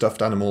same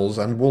stuffed animals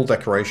and wall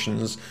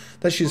decorations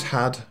that she's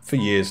had for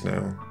years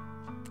now.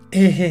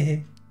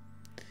 If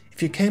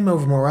you came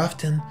over more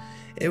often,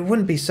 it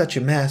wouldn't be such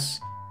a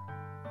mess.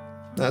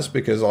 That's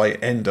because I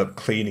end up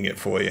cleaning it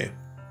for you.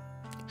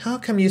 How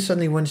come you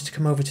suddenly wanted to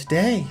come over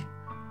today?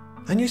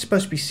 Aren't you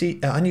supposed to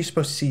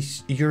see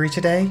Yuri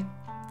today?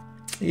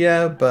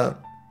 Yeah, but...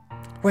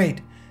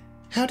 Wait,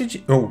 how did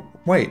you... Oh,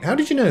 wait, how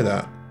did you know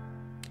that?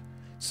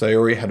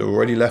 Sayori had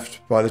already left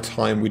by the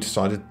time we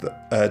decided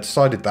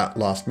that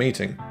last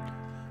meeting.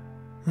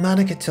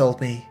 Monica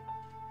told me.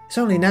 It's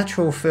only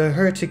natural for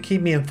her to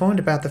keep me informed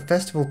about the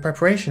festival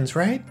preparations,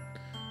 right?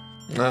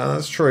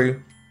 That's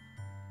true.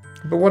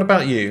 But what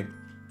about you?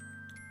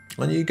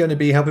 Aren't you going to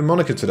be helping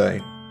Monica today?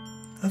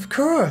 Of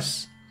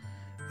course.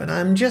 But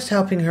I'm just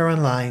helping her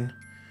online.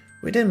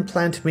 We didn't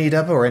plan to meet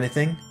up or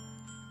anything.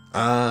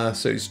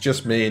 So it's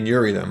just me and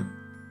Yuri then?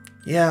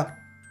 Yeah.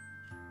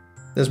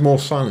 There's more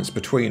silence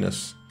between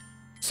us.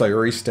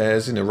 Sayori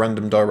stares in a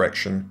random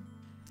direction.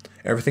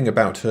 Everything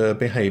about her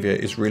behaviour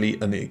is really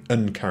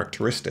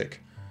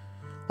uncharacteristic.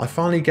 I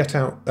finally get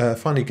to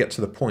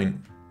the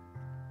point.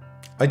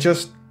 I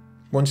just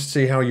wanted to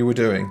see how you were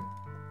doing.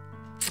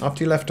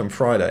 After you left on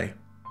Friday.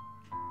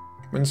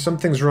 When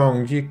something's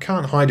wrong, you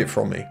can't hide it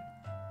from me.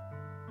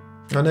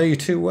 I know you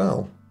too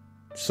well.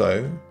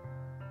 So?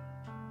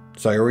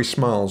 Sayori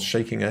smiles,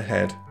 shaking her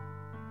head.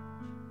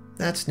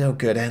 That's no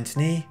good,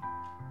 Anthony.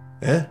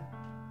 Eh?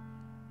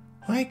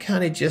 Why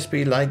can't it just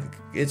be like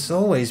it's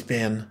always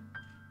been?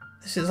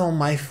 This is all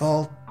my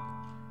fault.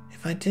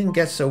 If I didn't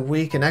get so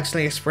weak and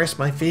actually express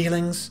my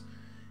feelings,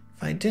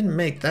 if I didn't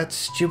make that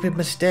stupid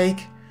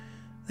mistake,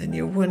 then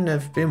you wouldn't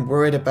have been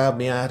worried about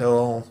me at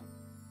all.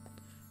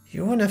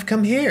 You wouldn't have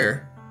come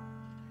here.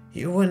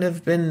 You wouldn't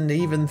have been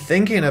even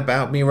thinking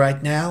about me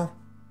right now.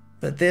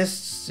 But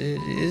this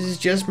is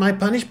just my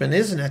punishment,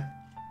 isn't it?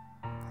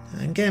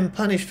 I'm getting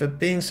punished for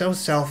being so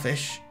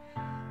selfish.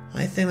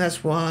 I think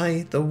that's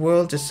why the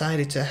world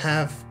decided to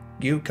have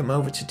you come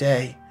over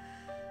today.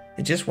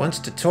 It just wants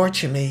to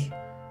torture me.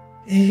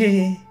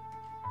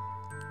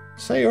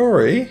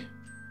 Sayori?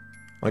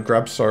 I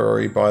grab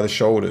Sayori by the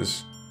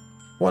shoulders.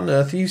 What on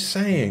earth are you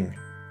saying?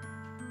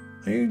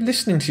 Are you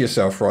listening to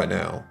yourself right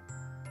now?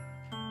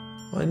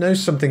 I know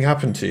something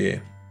happened to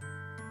you.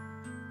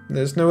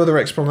 There's no other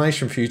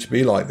explanation for you to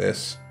be like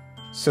this.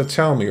 So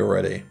tell me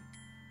already.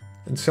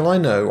 Until I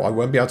know, I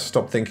won't be able to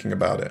stop thinking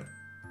about it.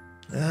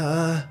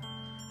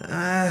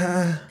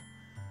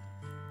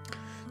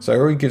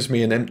 Sayori gives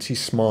me an empty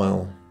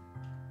smile.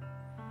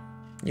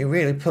 You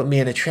really put me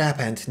in a trap,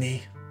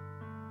 Anthony.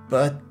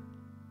 But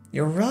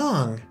you're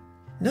wrong.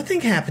 Nothing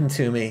happened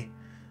to me.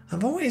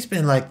 I've always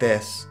been like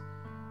this.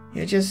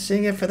 You're just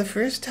seeing it for the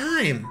first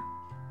time.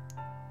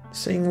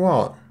 Seeing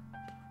what?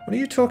 What are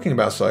you talking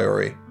about,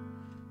 Sayori?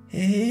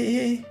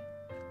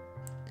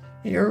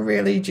 You're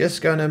really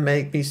just gonna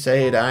make me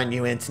say it, aren't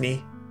you,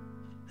 Anthony?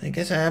 I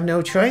guess I have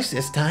no choice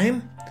this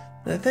time.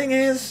 The thing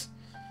is,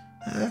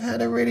 I've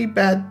had really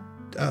bad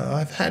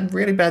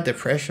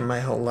depression my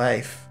whole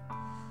life.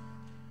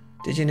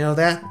 Did you know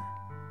that?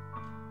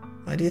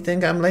 Why do you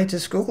think I'm late to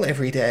school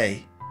every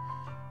day?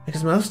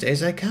 Because most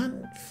days I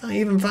can't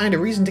even find a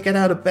reason to get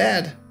out of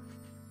bed.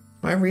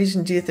 What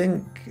reason do you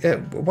think,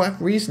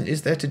 what reason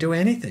is there to do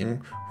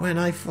anything when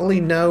I fully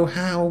know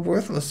how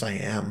worthless I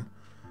am?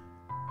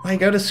 Why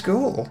go to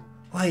school?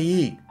 Why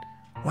eat?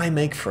 Why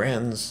make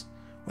friends?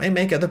 Why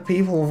make other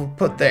people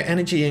put their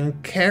energy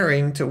and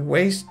caring to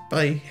waste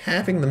by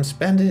having them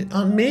spend it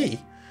on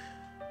me?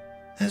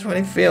 That's what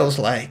it feels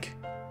like.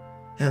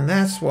 And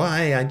that's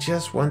why I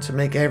just want to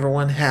make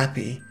everyone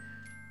happy,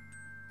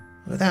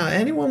 without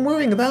anyone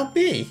worrying about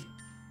me.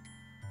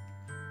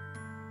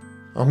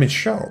 I'm in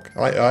shock.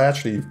 I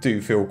actually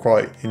do feel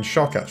quite in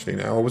shock actually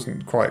now. I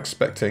wasn't quite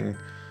expecting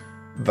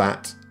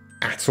that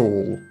at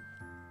all.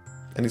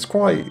 And it's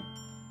quite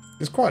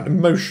an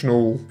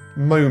emotional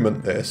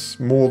moment, this,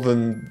 more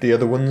than the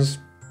other ones.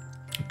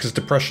 Because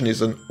depression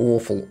is an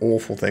awful,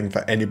 awful thing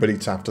for anybody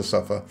to have to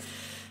suffer.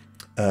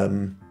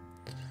 And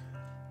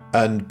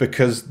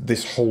because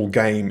this whole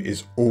game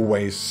is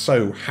always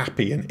so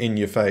happy and in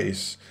your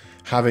face,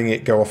 having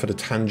it go off at a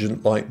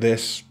tangent like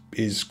this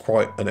is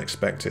quite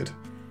unexpected.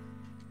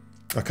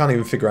 I can't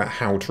even figure out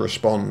how to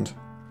respond.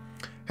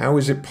 How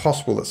is it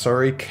possible that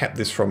Sayori kept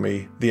this from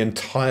me the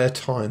entire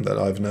time that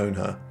I've known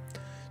her?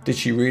 Did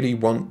she really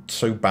want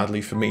so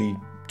badly for me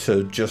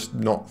to just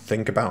not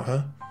think about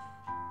her?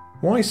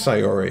 Why,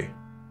 Sayori?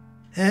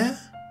 Eh?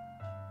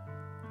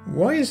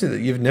 Why is it that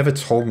you've never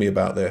told me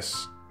about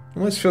this? It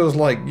almost feels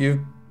like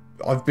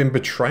I've been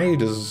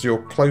betrayed as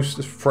your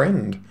closest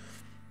friend.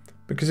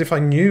 Because if I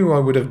knew I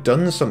would have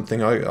done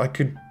something, I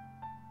could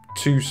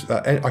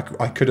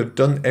have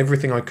done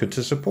everything I could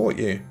to support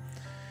you.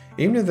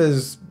 Even if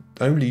there's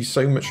only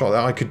so much like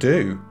that I could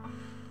do.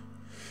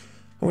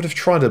 I would have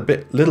tried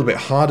a little bit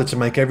harder to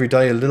make every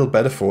day a little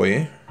better for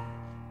you.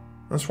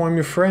 That's why I'm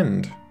your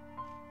friend.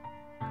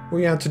 All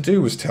you had to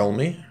do was tell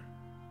me.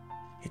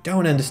 You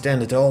don't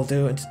understand at all,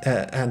 do it,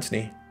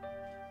 Anthony.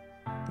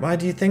 Why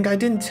do you think I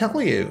didn't tell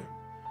you?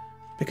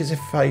 Because if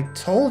I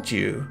told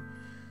you,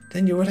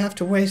 then you would have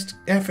to waste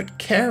effort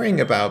caring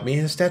about me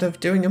instead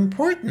of doing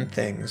important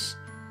things.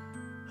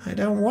 I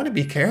don't want to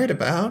be cared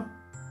about.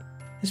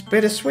 It's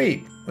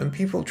bittersweet when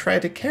people try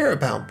to care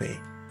about me.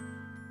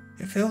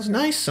 It feels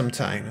nice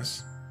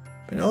sometimes,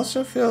 but it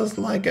also feels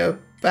like a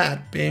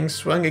bat being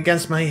swung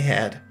against my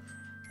head.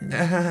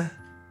 That's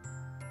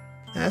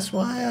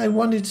why I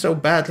wanted so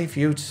badly for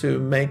you to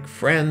make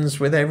friends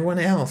with everyone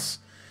else.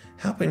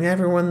 Helping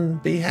everyone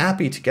be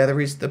happy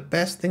together is the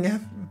best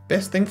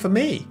thing for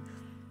me.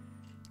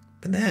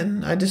 But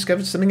then I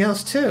discovered something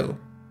else too.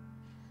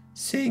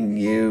 Seeing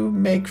you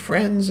make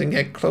friends and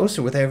get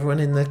closer with everyone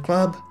in the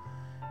club,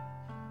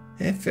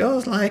 it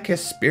feels like a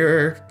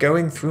spear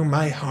going through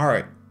my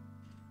heart.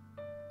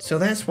 So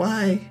that's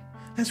why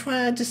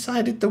I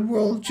decided the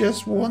world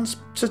just wants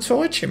to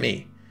torture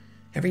me.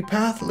 Every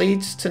path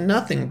leads to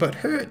nothing but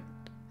hurt.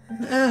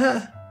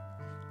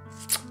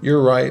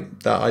 You're right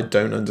that I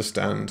don't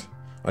understand.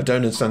 I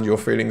don't understand your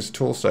feelings at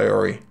all,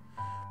 Sayori.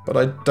 But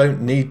I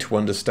don't need to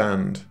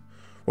understand.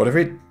 Whatever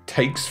it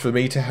takes for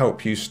me to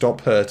help you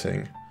stop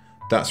hurting,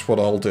 that's what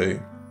I'll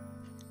do.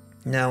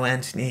 No,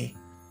 Anthony.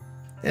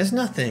 There's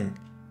nothing.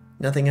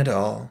 Nothing at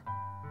all.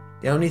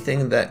 The only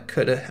thing that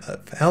could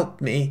have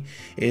helped me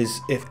is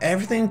if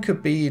everything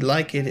could be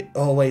like it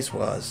always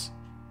was.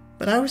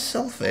 But I was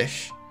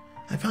selfish.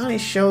 I finally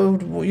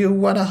showed you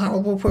what a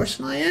horrible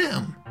person I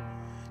am.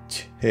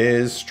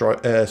 Tears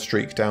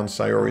streak down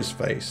Sayori's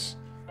face.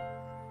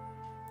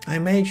 I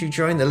made you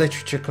join the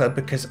literature club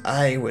because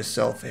I was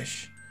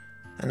selfish.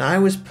 And I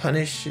was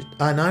punished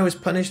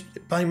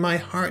by my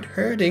heart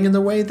hurting in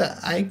the way that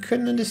I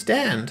couldn't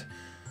understand.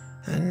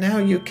 And now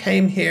you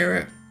came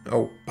here.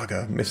 Oh,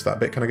 bugger, missed that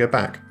bit. Can I go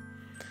back?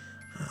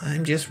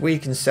 I'm just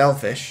weak and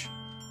selfish.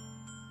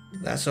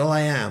 That's all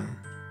I am.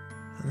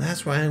 And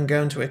that's why I'm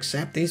going to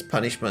accept these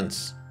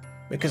punishments.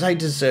 Because I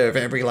deserve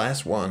every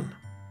last one.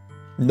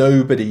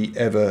 Nobody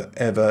ever,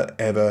 ever,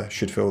 ever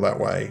should feel that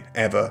way.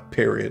 Ever.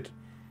 Period.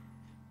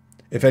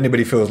 If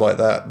anybody feels like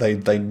that,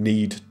 they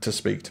need to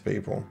speak to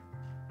people.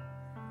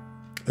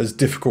 As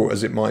difficult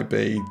as it might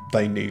be,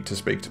 they need to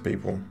speak to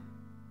people.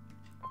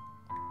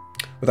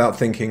 Without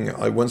thinking,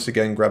 I once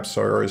again grab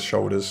Sayori's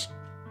shoulders.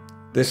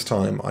 This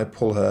time, I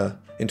pull her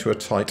into a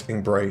tight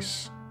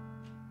embrace.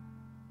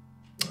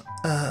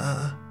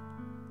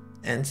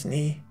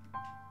 Anthony.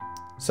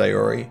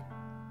 Sayori.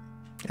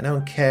 I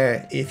don't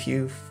care if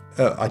you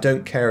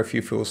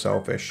feel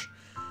selfish.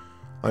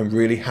 I'm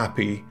really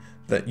happy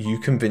that you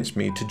convinced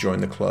me to join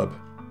the club.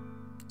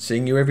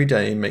 Seeing you every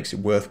day makes it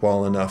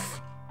worthwhile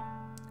enough.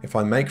 If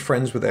I make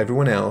friends with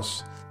everyone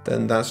else,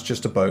 then that's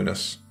just a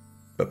bonus.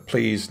 But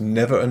please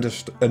never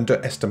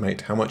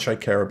underestimate how much I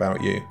care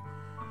about you.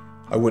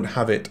 I wouldn't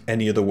have it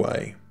any other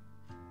way.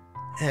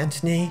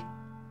 Anthony?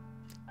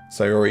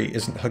 Sayori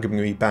isn't hugging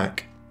me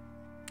back.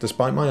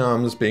 Despite my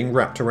arms being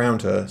wrapped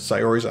around her,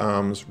 Sayori's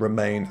arms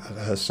remain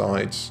at her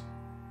sides.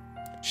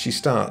 She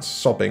starts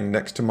sobbing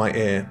next to my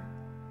ear.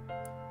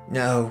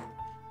 No.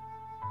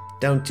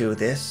 Don't do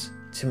this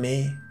to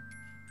me.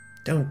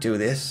 Don't do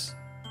this.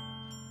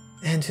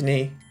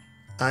 Anthony,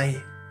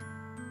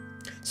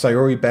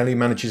 Sayori barely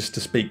manages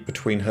to speak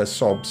between her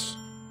sobs.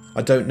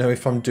 I don't know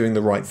if I'm doing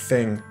the right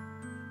thing.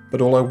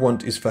 but all I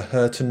want is for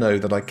her to know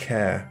that I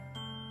care.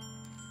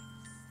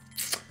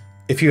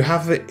 If you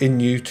have it in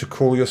you to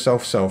call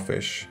yourself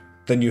selfish,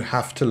 then you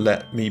have to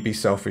let me be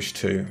selfish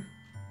too.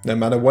 No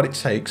matter what it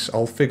takes,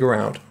 I'll figure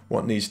out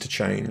what needs to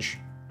change.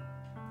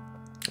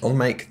 I'll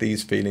make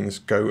these feelings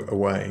go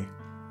away.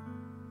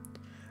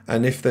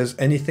 And if there's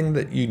anything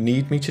that you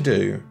need me to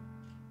do,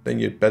 then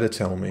you'd better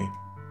tell me.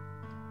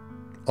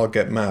 I'll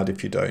get mad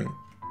if you don't.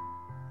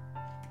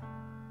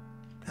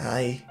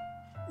 I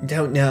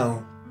don't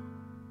know.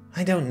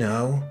 I don't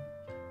know.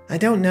 I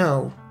don't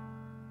know.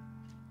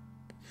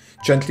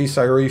 Gently,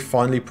 Sayori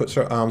finally puts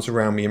her arms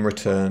around me in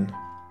return.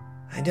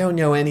 I don't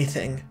know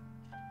anything.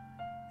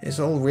 It's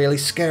all really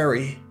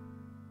scary.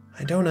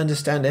 I don't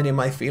understand any of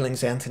my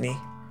feelings, Anthony.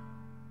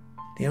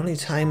 The only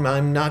time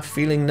I'm not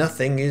feeling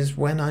nothing is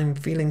when I'm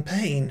feeling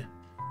pain.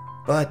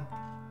 But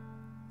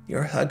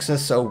your hugs are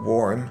so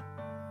warm.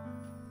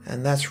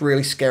 And that's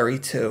really scary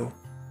too.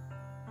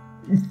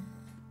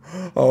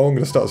 Oh, I'm going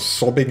to start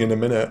sobbing in a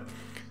minute.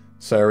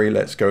 Sayori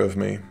lets go of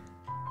me.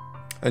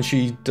 And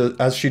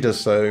as she does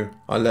so,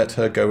 I let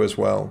her go as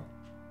well.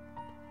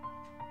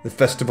 The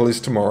festival is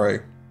tomorrow.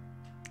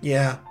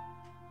 Yeah.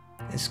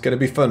 It's going to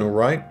be fun,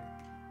 alright?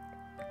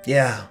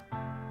 Yeah.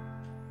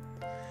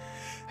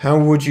 How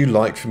would you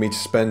like for me to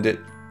spend it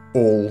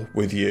all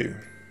with you?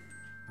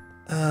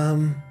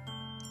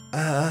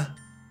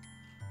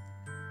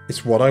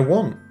 It's what I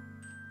want.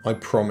 I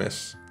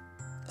promise.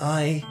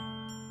 I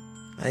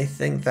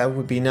think that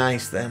would be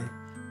nice then.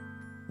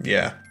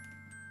 Yeah.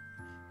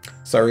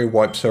 Sayori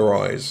wipes her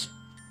eyes.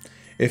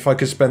 If I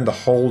could spend the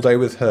whole day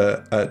with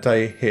her,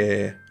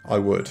 here, I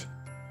would.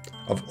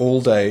 Of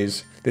all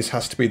days, this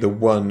has to be the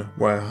one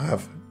where I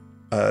have...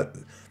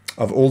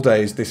 of all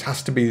days, this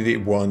has to be the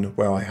one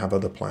where I have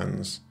other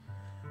plans.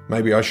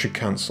 Maybe I should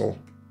cancel.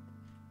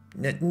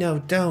 No,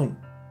 don't.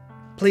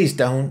 Please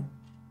don't.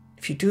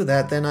 If you do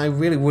that, then I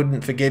really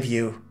wouldn't forgive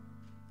you.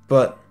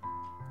 But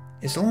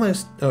it's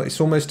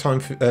almost time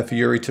for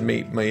Yuri to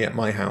meet me at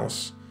my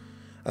house.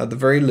 At the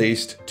very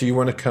least, do you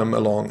want to come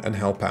along and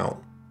help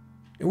out?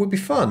 It would be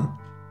fun.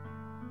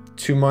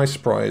 To my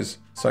surprise,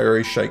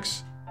 Sayori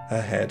shakes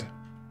her head.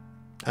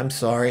 I'm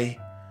sorry.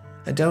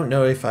 I don't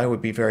know if I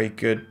would be very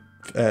good.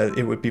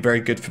 It would be very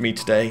good for me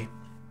today.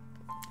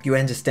 You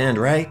understand,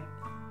 right?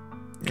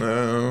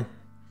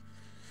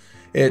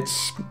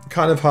 It's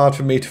kind of hard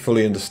for me to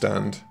fully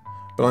understand,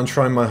 but I'm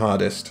trying my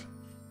hardest.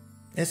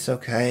 It's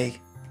okay.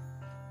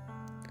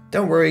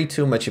 Don't worry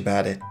too much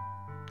about it.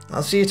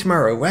 I'll see you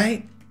tomorrow,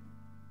 right?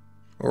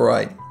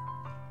 Alright.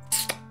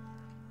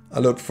 I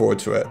look forward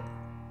to it.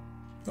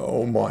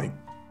 Oh my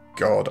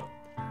god.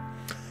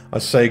 I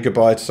say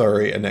goodbye to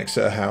Sayori and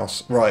exit her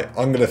house. Right,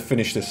 I'm going to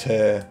finish this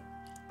here.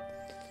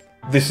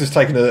 This has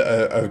taken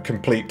a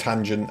complete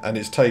tangent and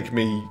it's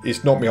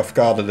knocked me off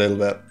guard a little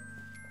bit.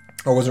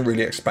 I wasn't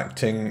really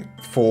expecting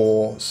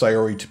for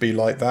Sayori to be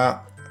like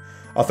that.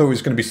 I thought it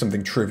was going to be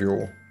something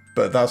trivial,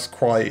 but that's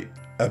quite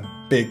a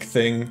big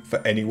thing for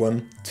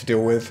anyone to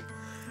deal with.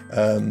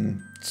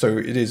 So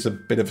it is a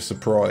bit of a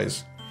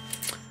surprise.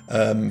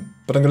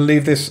 But I'm going to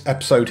leave this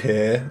episode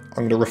here.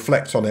 I'm going to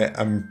reflect on it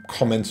and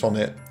comment on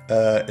it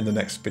in the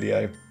next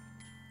video.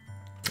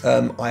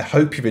 I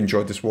hope you've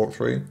enjoyed this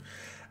walkthrough.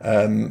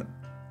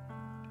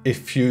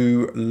 If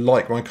you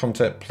like my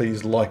content,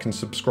 please like and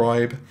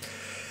subscribe.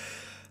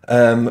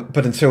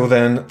 But until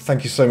then,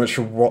 thank you so much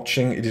for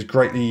watching. It is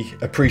greatly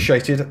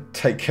appreciated.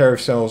 Take care of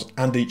yourselves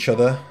and each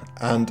other,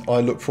 and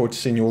I look forward to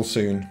seeing you all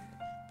soon.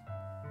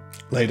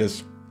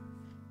 Laters.